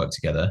couldn't yet work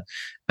together,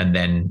 and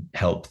then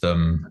help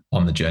them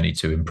on the journey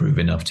to improve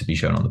enough to be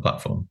shown on the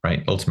platform,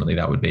 right? Ultimately,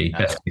 that would be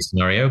best case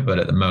scenario. But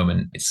at the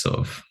moment, it's sort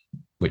of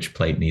which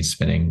plate needs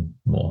spinning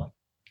more.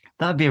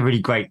 That'd be a really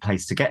great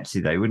place to get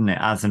to, though, wouldn't it?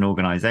 As an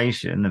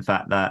organization, the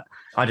fact that,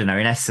 I don't know,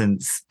 in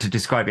essence, to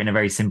describe it in a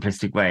very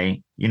simplistic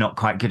way, you're not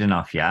quite good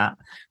enough yet.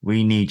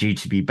 We need you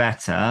to be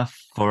better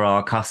for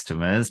our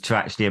customers to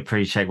actually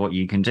appreciate what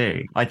you can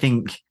do. I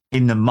think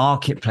in the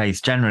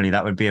marketplace, generally,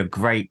 that would be a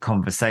great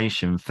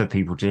conversation for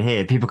people to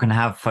hear. People can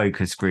have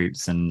focus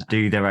groups and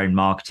do their own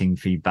marketing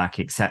feedback,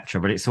 etc.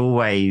 But it's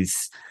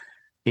always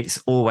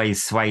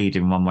swayed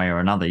in one way or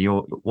another.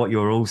 What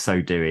you're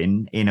also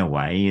doing, in a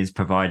way, is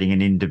providing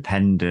an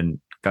independent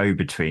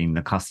go-between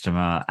the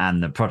customer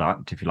and the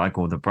product, if you like,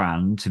 or the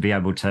brand, to be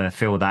able to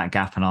fill that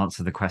gap and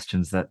answer the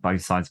questions that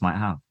both sides might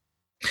have.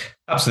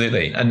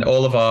 Absolutely. And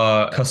all of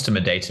our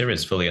customer data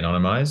is fully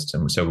anonymized.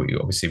 And so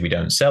we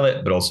don't sell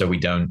it, but also we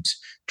don't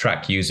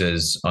track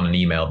users on an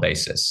email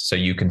basis. So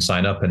you can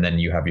sign up and then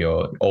you have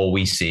all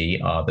we see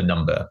are the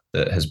number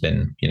that has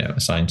been,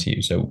 assigned to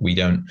you. So we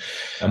don't,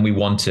 and we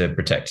want to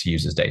protect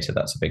users' data.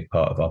 That's a big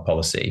part of our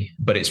policy.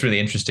 But it's really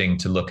interesting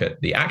to look at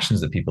the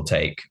actions that people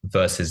take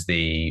versus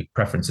the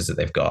preferences that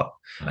they've got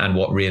and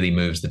what really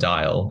moves the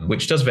dial,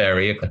 which does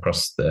vary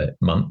across the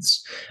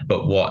months.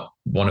 But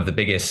one of the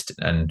biggest,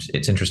 and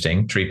it's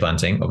interesting, tree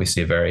planting,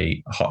 obviously a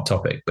very hot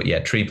topic, but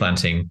tree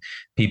planting,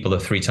 people are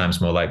 3 times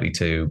more likely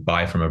to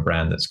buy from a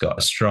brand that's got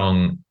a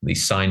strongly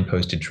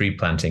signposted tree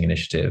planting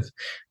initiative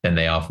than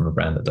they are from a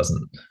brand that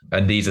doesn't.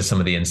 And these are some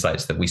of the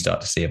insights that we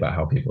start to see about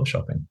how people are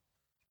shopping.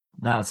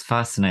 That's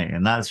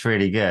fascinating. That's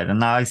really good.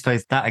 And I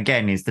suppose that,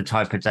 again, is the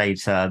type of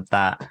data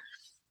that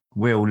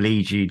will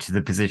lead you to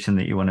the position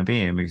that you want to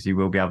be in, because you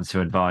will be able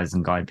to advise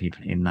and guide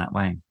people in that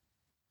way.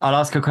 I'll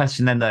ask a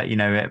question then that,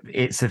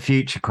 it's a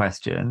future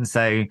question.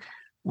 So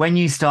when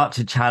you start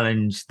to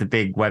challenge the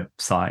big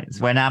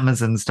websites, when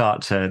Amazon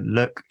start to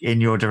look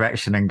in your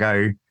direction and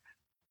go,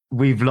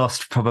 we've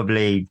lost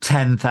probably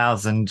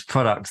 10,000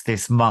 products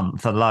this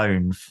month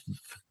alone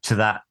to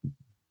that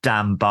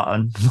damn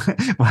button.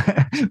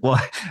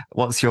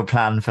 What's your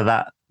plan for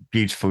that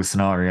beautiful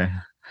scenario?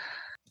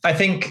 I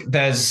think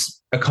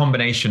there's a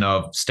combination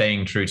of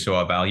staying true to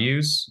our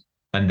values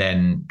and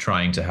then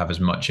trying to have as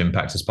much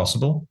impact as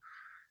possible.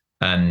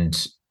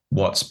 And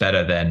what's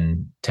better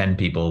than 10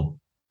 people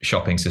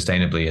shopping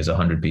sustainably is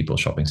 100 people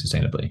shopping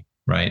sustainably,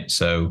 right?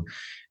 So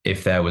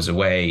if there was a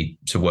way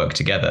to work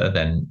together,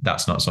 then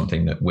that's not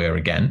something that we're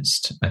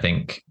against. I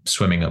think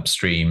swimming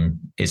upstream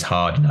is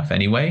hard enough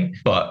anyway,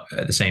 but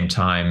at the same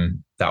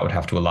time, that would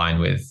have to align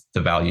with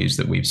the values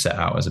that we've set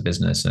out as a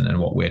business and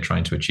what we're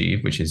trying to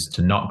achieve, which is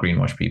to not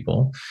greenwash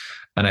people.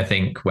 And I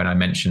think when I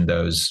mentioned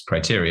those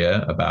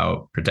criteria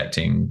about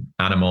protecting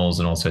animals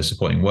and also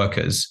supporting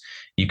workers,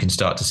 you can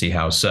start to see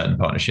how certain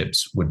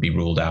partnerships would be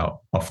ruled out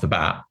off the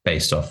bat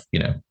based off,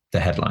 the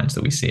headlines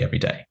that we see every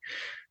day.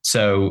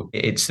 So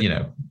it's,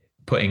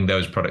 putting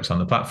those products on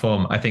the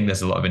platform. I think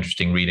there's a lot of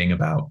interesting reading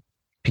about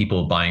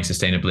people buying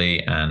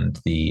sustainably and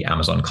the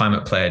Amazon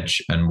Climate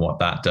Pledge and what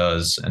that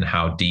does and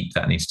how deep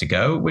that needs to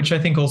go, which I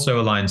think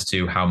also aligns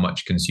to how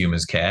much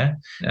consumers care.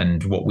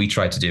 And what we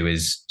try to do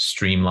is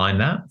streamline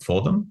that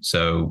for them.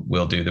 So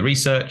we'll do the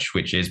research,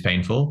 which is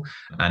painful,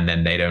 and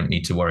then they don't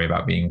need to worry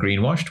about being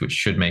greenwashed, which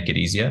should make it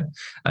easier.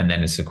 And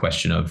then it's a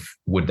question of,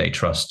 would they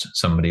trust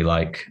somebody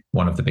like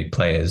one of the big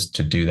players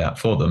to do that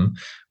for them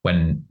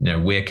when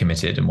we're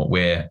committed, and what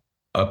we're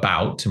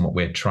about and what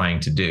we're trying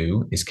to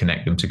do is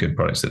connect them to good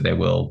products that they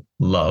will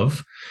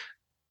love,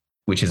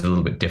 which is a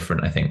little bit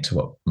different, I think, to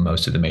what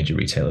most of the major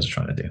retailers are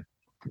trying to do.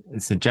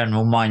 It's a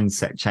general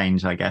mindset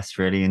change, I guess,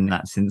 really, in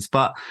that sense.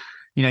 But,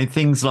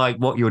 things like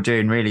what you're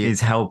doing really is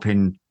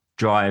helping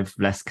drive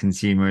less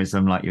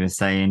consumerism, like you were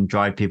saying,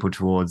 drive people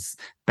towards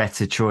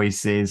better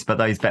choices. But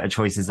those better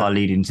choices are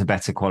leading to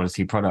better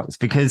quality products,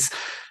 because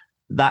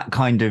that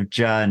kind of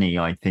journey,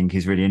 I think,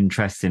 is really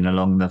interesting,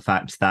 along the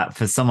fact that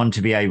for someone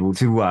to be able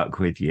to work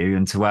with you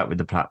and to work with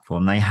the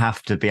platform, they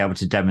have to be able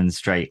to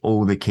demonstrate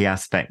all the key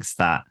aspects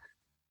that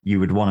you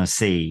would want to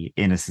see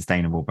in a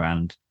sustainable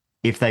brand.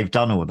 If they've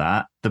done all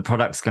that, the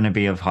product's going to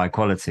be of high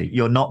quality.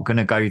 You're not going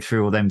to go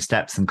through all them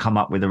steps and come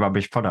up with a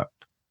rubbish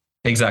product.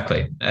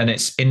 Exactly. And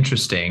it's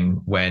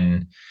interesting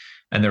and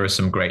there are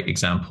some great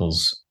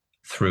examples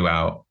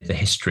throughout the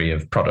history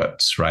of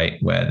products,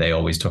 right? Where they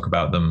always talk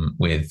about them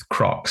with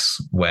Crocs,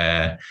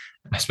 where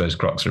I suppose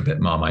Crocs are a bit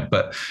Marmite,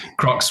 but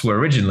Crocs were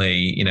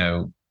originally,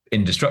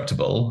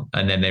 indestructible.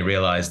 And then they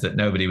realized that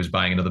nobody was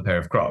buying another pair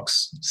of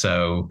Crocs.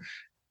 So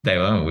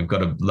we've got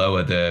to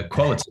lower the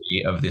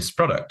quality of this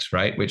product,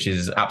 right? Which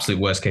is absolute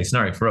worst case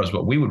scenario for us.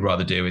 What we would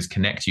rather do is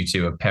connect you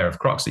to a pair of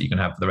Crocs that you can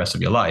have for the rest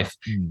of your life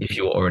if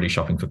you're already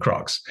shopping for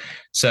Crocs.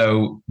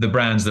 So the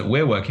brands that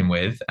we're working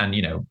with, and,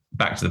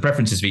 back to the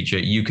preferences feature,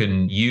 you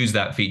can use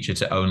that feature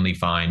to only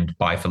find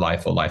buy for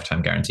life or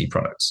lifetime guarantee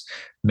products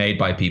made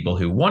by people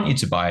who want you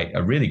to buy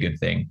a really good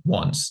thing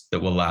once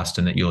that will last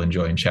and that you'll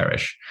enjoy and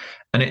cherish.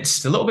 And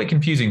it's a little bit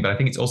confusing, but I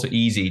think it's also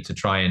easy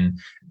to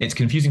it's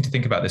confusing to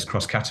think about this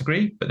cross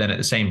category. But then at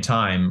the same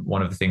time,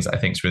 one of the things that I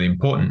think is really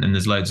important, and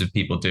there's loads of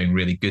people doing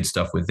really good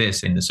stuff with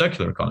this in the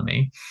circular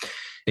economy,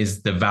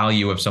 is the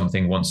value of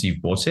something once you've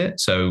bought it.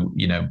 So,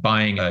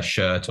 buying a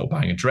shirt or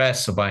buying a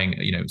dress or buying,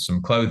 some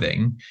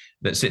clothing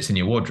that sits in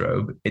your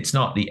wardrobe, it's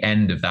not the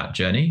end of that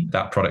journey,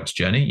 that product's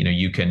journey.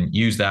 You can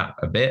use that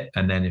a bit.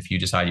 And then if you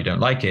decide you don't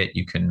like it,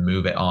 you can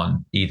move it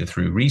on either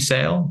through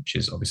resale, which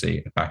is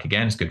obviously back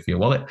again, it's good for your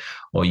wallet,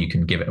 or you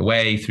can give it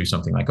away through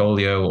something like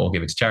Olio or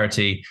give it to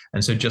charity.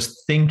 And so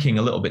just thinking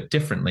a little bit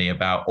differently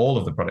about all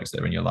of the products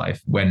that are in your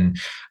life, when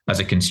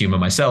as a consumer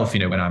myself,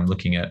 when I'm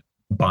looking at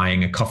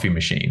buying a coffee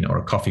machine or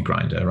a coffee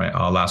grinder, right?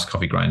 Our last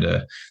coffee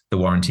grinder, the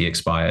warranty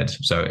expired.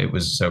 So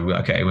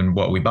okay, when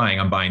what are we buying?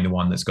 I'm buying the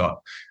one that's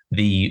got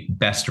the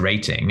best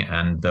rating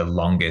and the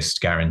longest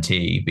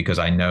guarantee, because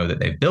I know that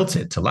they've built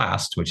it to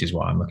last, which is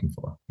what I'm looking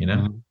for,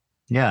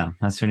 Yeah,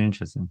 that's really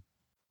interesting.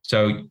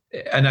 So,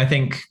 and I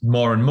think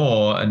more and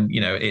more, and,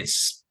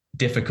 it's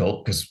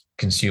difficult because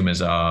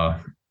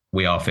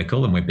we are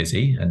fickle and we're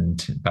busy.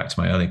 And back to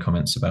my earlier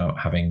comments about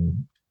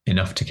having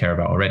enough to care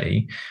about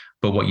already.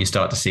 But what you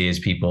start to see is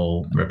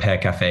people repair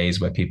cafes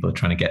where people are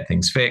trying to get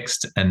things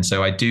fixed. And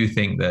so I do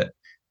think that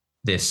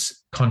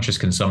this conscious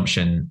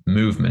consumption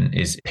movement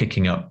is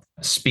picking up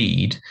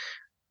speed.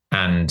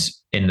 And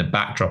in the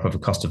backdrop of a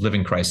cost of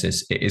living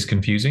crisis, it is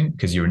confusing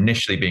because you're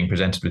initially being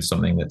presented with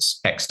something that's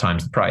X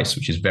times the price,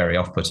 which is very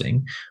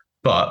off-putting.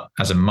 But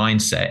as a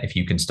mindset, if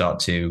you can start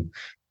to,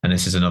 and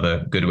this is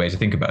another good way to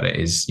think about it,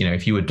 is,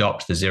 if you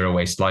adopt the zero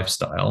waste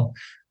lifestyle,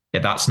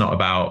 that's not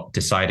about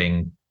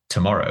deciding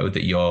tomorrow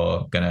that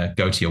you're going to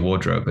go to your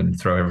wardrobe and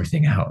throw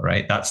everything out,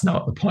 right? That's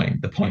not the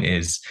point. The point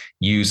is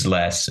use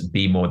less,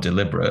 be more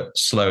deliberate,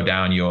 slow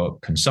down your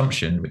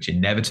consumption, which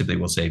inevitably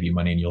will save you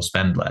money and you'll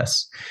spend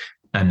less.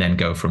 And then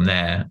go from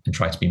there and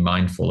try to be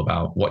mindful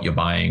about what you're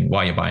buying,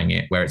 why you're buying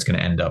it, where it's going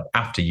to end up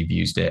after you've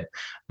used it,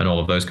 and all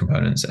of those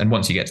components. And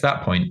once you get to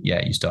that point,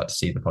 you start to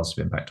see the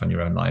positive impact on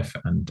your own life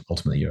and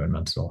ultimately your own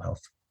mental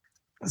health.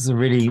 It's a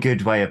really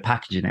good way of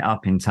packaging it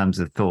up in terms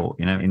of thought,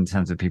 in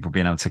terms of people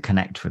being able to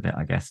connect with it,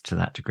 I guess, to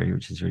that degree,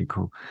 which is really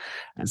cool.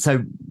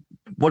 So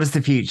what does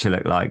the future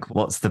look like?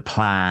 What's the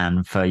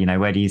plan for,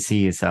 where do you see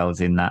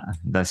yourselves in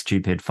the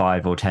stupid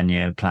 5 or 10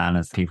 year plan,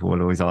 as people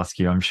will always ask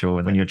you, I'm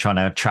sure, when you're trying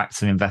to attract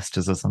some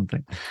investors or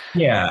something?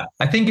 Yeah,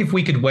 I think if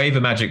we could wave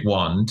a magic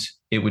wand,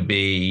 it would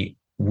be,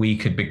 we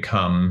could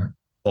become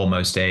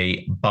almost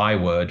a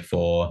byword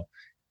for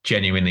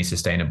genuinely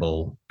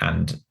sustainable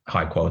and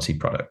high quality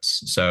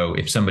products. So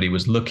if somebody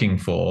was looking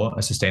for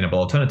a sustainable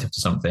alternative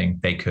to something,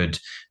 they could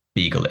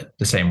Beagle it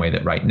the same way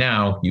that right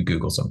now you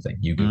Google something,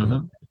 you Google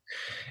it.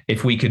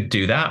 If we could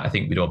do that, I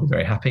think we'd all be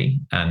very happy.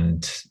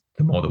 And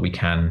the more that we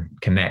can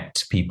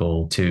connect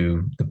people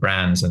to the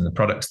brands and the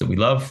products that we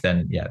love,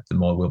 then the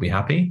more we'll be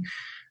happy.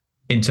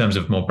 In terms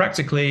of more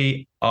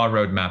practically, our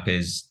roadmap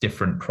is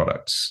different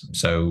products.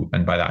 So,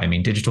 and by that, I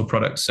mean digital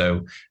products.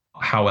 So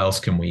how else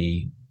can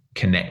we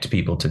connect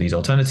people to these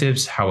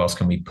alternatives? How else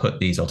can we put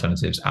these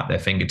alternatives at their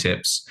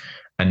fingertips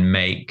and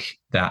make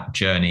that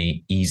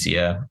journey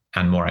easier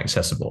and more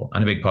accessible?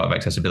 And a big part of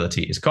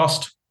accessibility is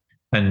cost.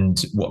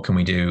 And what can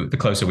we do? The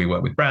closer we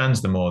work with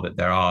brands, the more that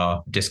there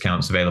are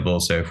discounts available.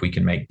 So if we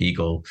can make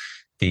Beagle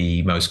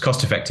the most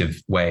cost-effective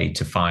way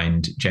to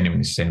find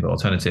genuinely sustainable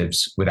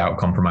alternatives without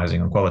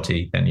compromising on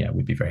quality, then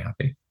we'd be very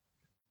happy.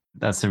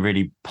 That's a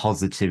really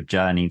positive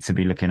journey to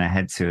be looking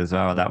ahead to as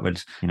well. That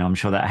would, I'm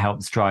sure that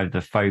helps drive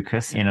the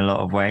focus in a lot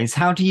of ways.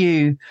 How do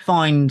you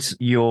find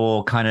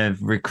your kind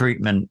of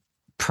recruitment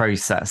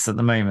process at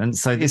the moment?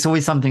 So it's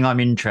always something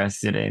I'm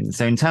interested in.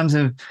 So in terms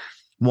of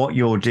what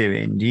you're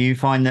doing, do you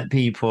find that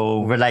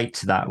people relate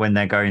to that when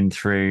they're going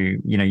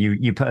through,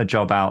 you put a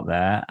job out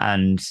there,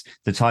 and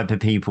the type of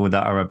people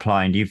that are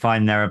applying, do you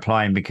find they're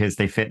applying because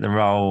they fit the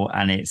role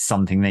and it's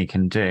something they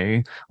can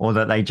do, or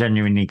that they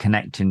genuinely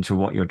connect into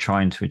what you're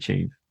trying to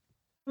achieve?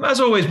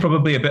 As always,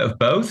 probably a bit of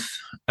both.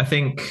 I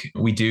think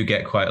we do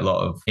get quite a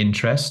lot of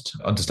interest,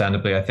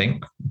 understandably, I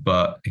think,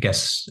 but I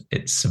guess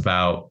it's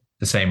about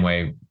the same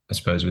way, I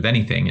suppose, with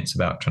anything. It's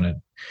about trying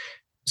to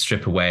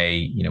strip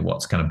away,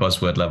 what's kind of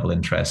buzzword level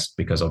interest,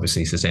 because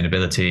obviously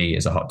sustainability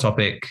is a hot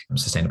topic.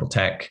 Sustainable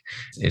tech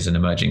is an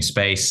emerging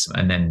space.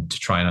 And then to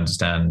try and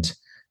understand,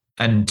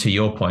 and to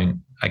your point,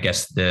 I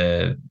guess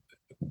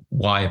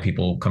why are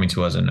people coming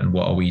to us and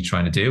what are we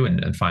trying to do,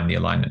 and find the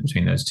alignment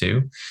between those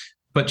two.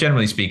 But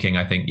generally speaking,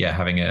 I think,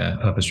 having a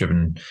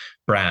purpose-driven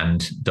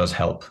brand does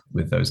help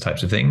with those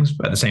types of things.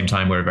 But at the same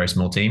time, we're a very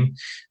small team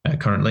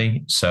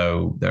currently.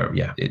 So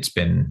it's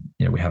been,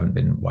 we haven't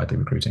been widely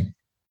recruiting.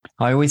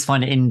 I always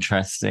find it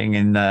interesting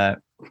in that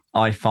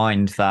I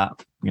find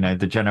that,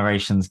 the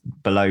generations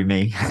below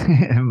me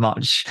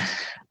much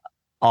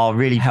are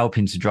really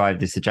helping to drive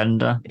this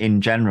agenda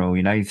in general,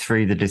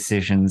 through the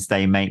decisions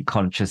they make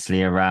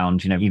consciously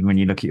around, even when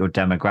you look at your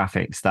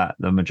demographics, that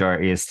the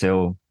majority is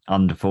still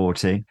under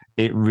 40.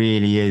 It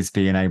really is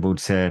being able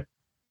to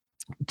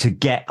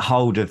get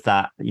hold of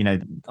that.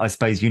 I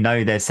suppose,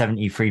 there's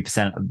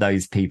 73% of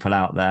those people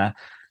out there.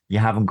 You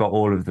haven't got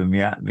all of them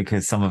yet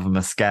because some of them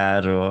are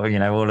scared, or,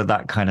 all of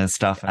that kind of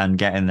stuff, and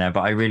get in there.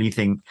 But I really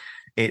think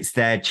it's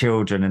their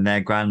children and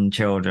their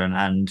grandchildren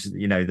and,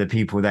 the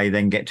people they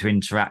then get to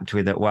interact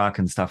with at work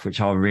and stuff, which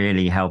are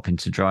really helping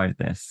to drive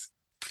this.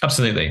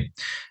 Absolutely.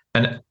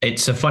 And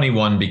it's a funny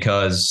one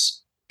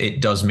because it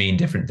does mean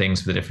different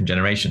things for the different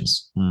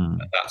generations.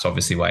 That's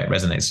obviously why it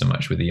resonates so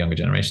much with the younger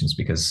generations,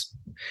 because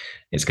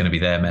it's going to be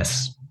their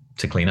mess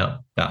to clean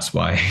up. That's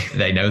why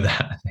they know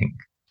that, I think.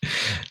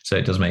 So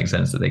it does make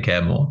sense that they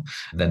care more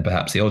than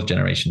perhaps the older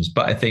generations.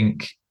 But I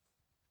think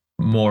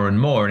more and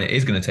more, and it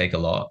is going to take a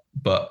lot,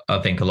 but I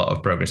think a lot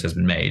of progress has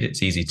been made.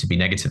 It's easy to be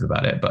negative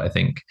about it, but I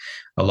think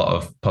a lot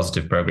of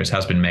positive progress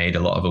has been made. A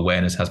lot of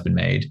awareness has been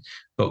made.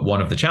 But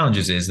one of the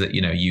challenges is that,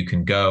 you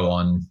can go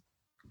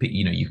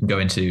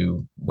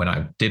into, when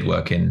I did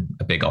work in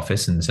a big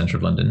office in the center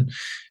of London,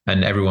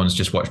 and everyone's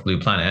just watched Blue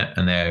Planet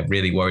and they're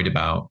really worried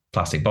about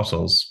plastic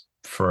bottles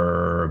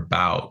for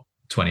about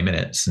 20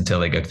 minutes until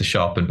they go to the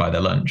shop and buy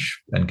their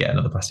lunch and get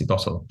another plastic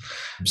bottle.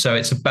 So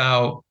it's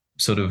about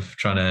sort of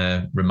trying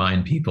to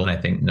remind people, and I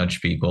think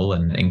nudge people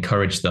and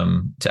encourage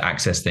them to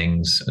access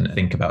things and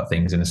think about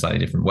things in a slightly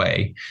different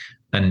way.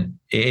 And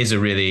it is a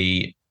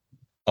really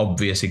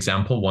obvious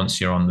example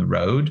once you're on the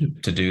road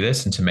to do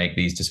this and to make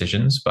these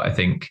decisions. But I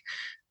think,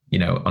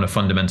 on a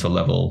fundamental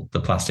level,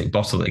 the plastic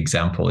bottle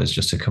example is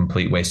just a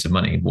complete waste of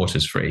money.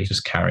 Water's free.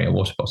 Just carry a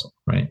water bottle,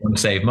 right? You want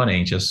to save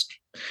money, just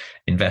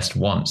invest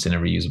once in a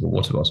reusable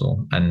water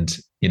bottle. And,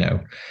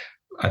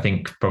 I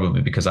think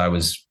probably because I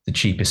was the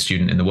cheapest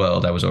student in the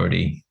world, I was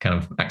already kind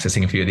of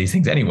accessing a few of these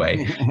things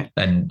anyway,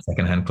 and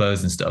secondhand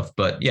clothes and stuff.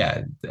 But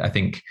I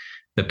think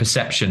the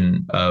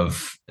perception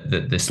of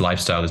that this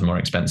lifestyle is more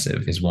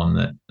expensive is one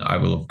that I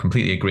will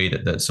completely agree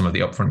that some of the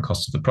upfront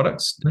costs of the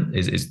products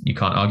is you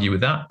can't argue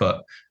with that,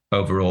 but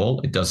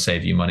overall it does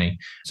save you money.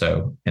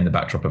 So in the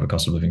backdrop of a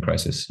cost of living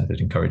crisis, I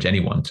would encourage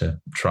anyone to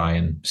try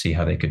and see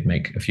how they could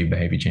make a few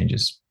behavior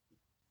changes.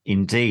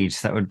 Indeed,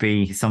 that would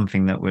be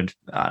something that would,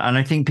 and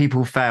I think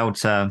people fail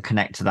to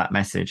connect to that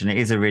message, and it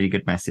is a really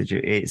good message.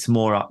 It's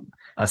more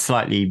a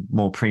slightly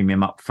more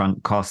premium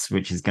upfront cost,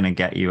 which is going to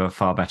get you a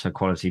far better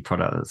quality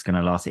product that's going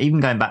to last.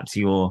 Even going back to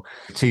your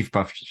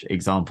toothbrush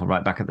example,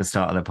 right back at the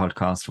start of the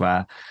podcast,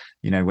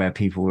 where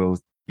people will,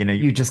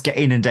 you just get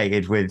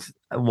inundated with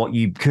what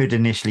you could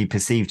initially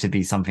perceive to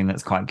be something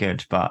that's quite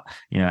good, but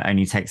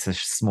only takes a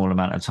small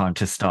amount of time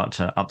to start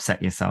to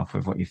upset yourself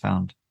with what you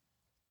found.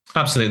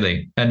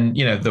 Absolutely. And,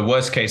 the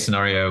worst case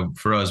scenario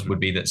for us would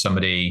be that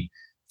somebody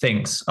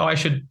thinks, oh, I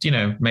should,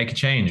 make a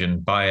change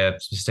and buy a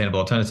sustainable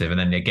alternative. And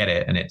then they get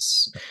it and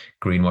it's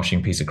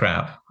greenwashing piece of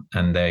crap.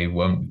 And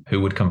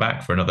who would come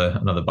back for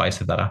another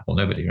bite of that apple?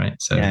 Nobody, right?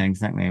 So yeah,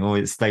 exactly.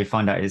 Or they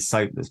find out it's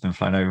soap that's been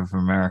flown over from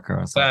America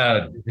or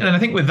something. And I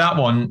think with that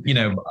one,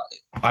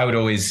 I would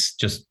always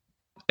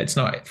it's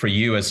not for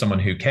you as someone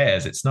who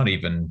cares. It's not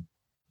even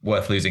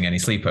worth losing any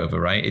sleep over,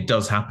 right? It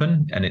does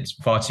happen and it's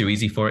far too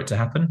easy for it to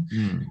happen.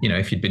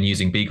 If you'd been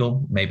using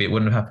Beagle, maybe it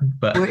wouldn't have happened.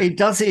 But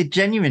it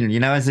genuinely,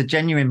 as a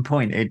genuine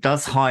point, it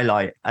does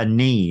highlight a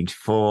need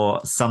for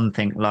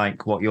something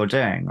like what you're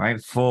doing, right?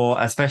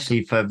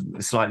 Especially for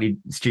slightly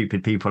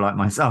stupid people like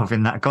myself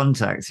in that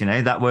context,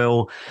 that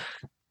will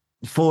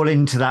fall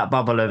into that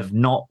bubble of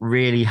not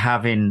really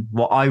having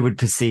what I would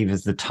perceive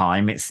as the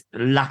time. It's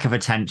lack of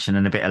attention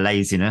and a bit of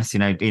laziness,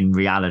 in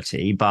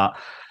reality, but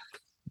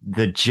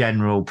the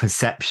general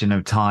perception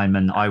of time.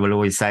 And I will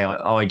always say,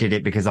 oh, I did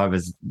it because I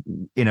was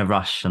in a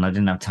rush and I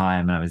didn't have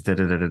time and I was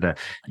da-da-da-da-da.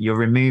 You're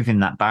removing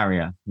that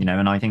barrier,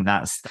 and I think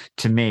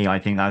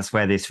that's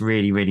where this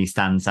really, really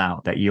stands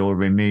out, that you're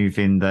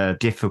removing the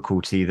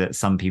difficulty that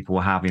some people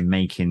have in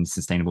making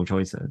sustainable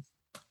choices.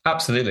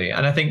 Absolutely.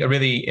 And I think a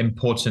really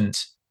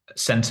important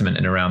sentiment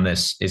in around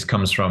this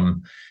comes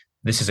from,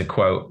 this is a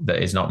quote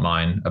that is not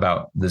mine,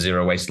 about the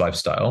zero waste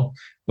lifestyle,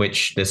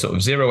 which the sort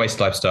of zero waste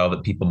lifestyle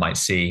that people might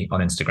see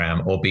on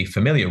Instagram or be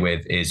familiar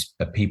with is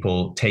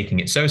people taking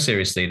it so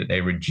seriously that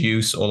they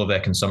reduce all of their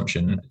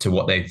consumption to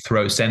what they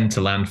send to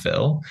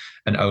landfill,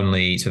 and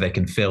only so they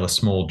can fill a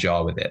small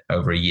jar with it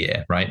over a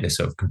year, right? They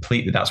sort of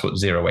that's what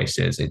zero waste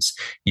is. It's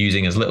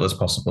using as little as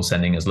possible,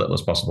 sending as little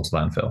as possible to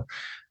landfill.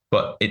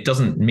 But it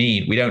doesn't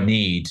mean we don't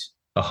need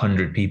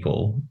 100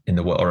 people in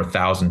the world or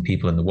 1,000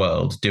 people in the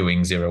world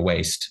doing zero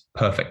waste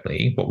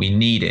perfectly. What we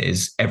need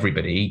is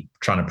everybody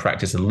trying to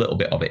practice a little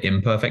bit of it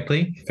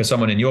imperfectly. For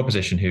someone in your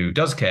position who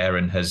does care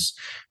and has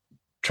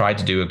tried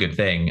to do a good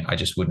thing, I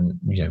just wouldn't,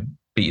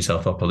 beat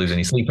yourself up or lose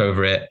any sleep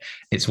over it.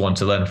 It's one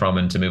to learn from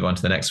and to move on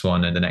to the next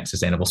one and the next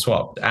sustainable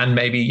swap. And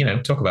maybe,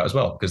 talk about as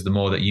well, because the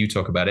more that you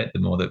talk about it,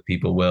 the more that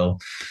people will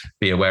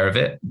be aware of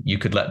it. You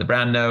could let the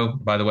brand know,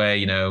 by the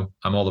way,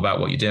 I'm all about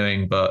what you're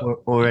doing, but we're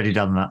already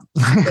done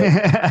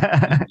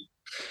that.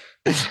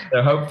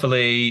 So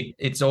hopefully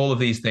it's all of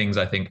these things,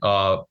 I think,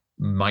 are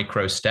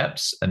micro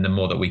steps, and the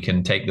more that we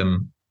can take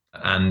them.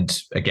 And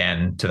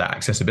again, to that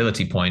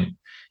accessibility point,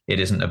 it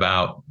isn't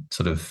about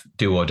sort of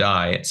do or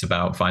die. It's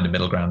about find a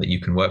middle ground that you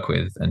can work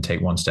with and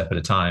take one step at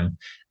a time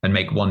and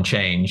make one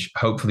change,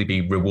 hopefully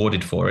be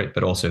rewarded for it,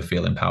 but also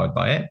feel empowered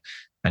by it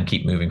and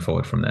keep moving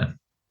forward from there.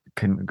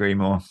 Couldn't agree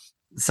more.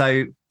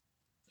 So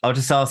I'll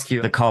just ask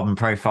you the carbon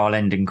profile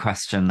ending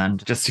question then,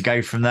 just to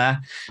go from there.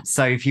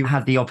 So if you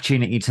had the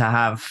opportunity to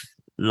have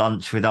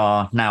lunch with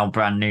our now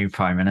brand new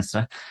Prime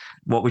Minister,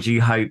 what would you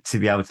hope to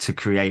be able to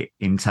create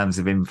in terms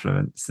of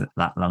influence at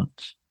that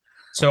lunch?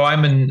 So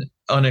I'm an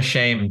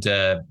unashamed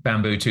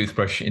bamboo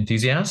toothbrush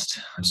enthusiast.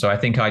 So I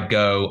think I'd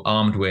go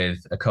armed with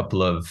a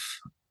couple of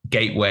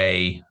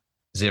gateway,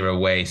 zero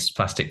waste,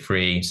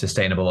 plastic-free,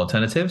 sustainable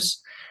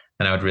alternatives.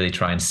 And I would really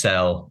try and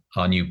sell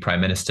our new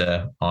Prime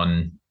Minister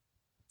on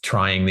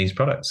trying these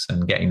products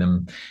and getting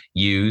them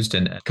used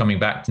and coming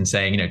back and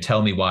saying,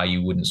 tell me why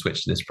you wouldn't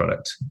switch to this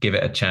product. Give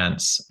it a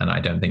chance, and I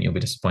don't think you'll be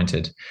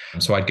disappointed.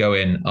 So I'd go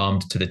in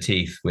armed to the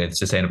teeth with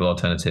sustainable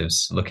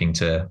alternatives, looking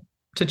to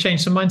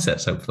change some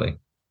mindsets, hopefully.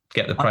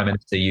 Get the Prime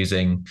Minister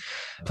using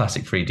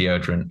plastic-free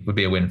deodorant would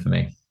be a win for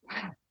me.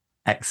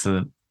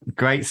 Excellent.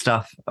 Great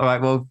stuff. All right.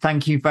 Well,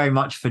 thank you very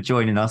much for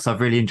joining us.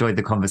 I've really enjoyed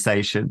the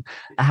conversation.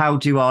 How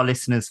do our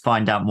listeners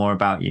find out more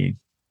about you?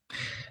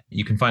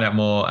 You can find out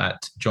more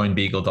at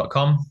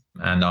joinbeagle.com,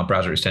 and our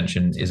browser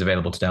extension is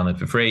available to download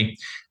for free.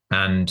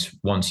 And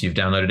once you've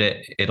downloaded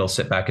it, it'll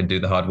sit back and do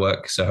the hard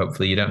work. So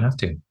hopefully you don't have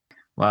to.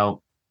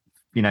 Well,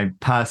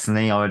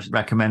 personally, I would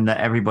recommend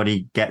that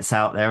everybody gets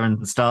out there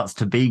and starts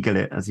to beagle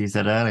it, as you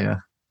said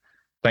earlier.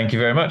 Thank you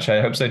very much. I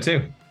hope so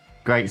too.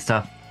 Great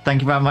stuff.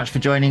 Thank you very much for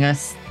joining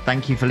us.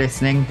 Thank you for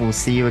listening. We'll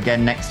see you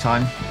again next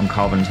time on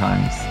Carbon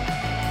Times.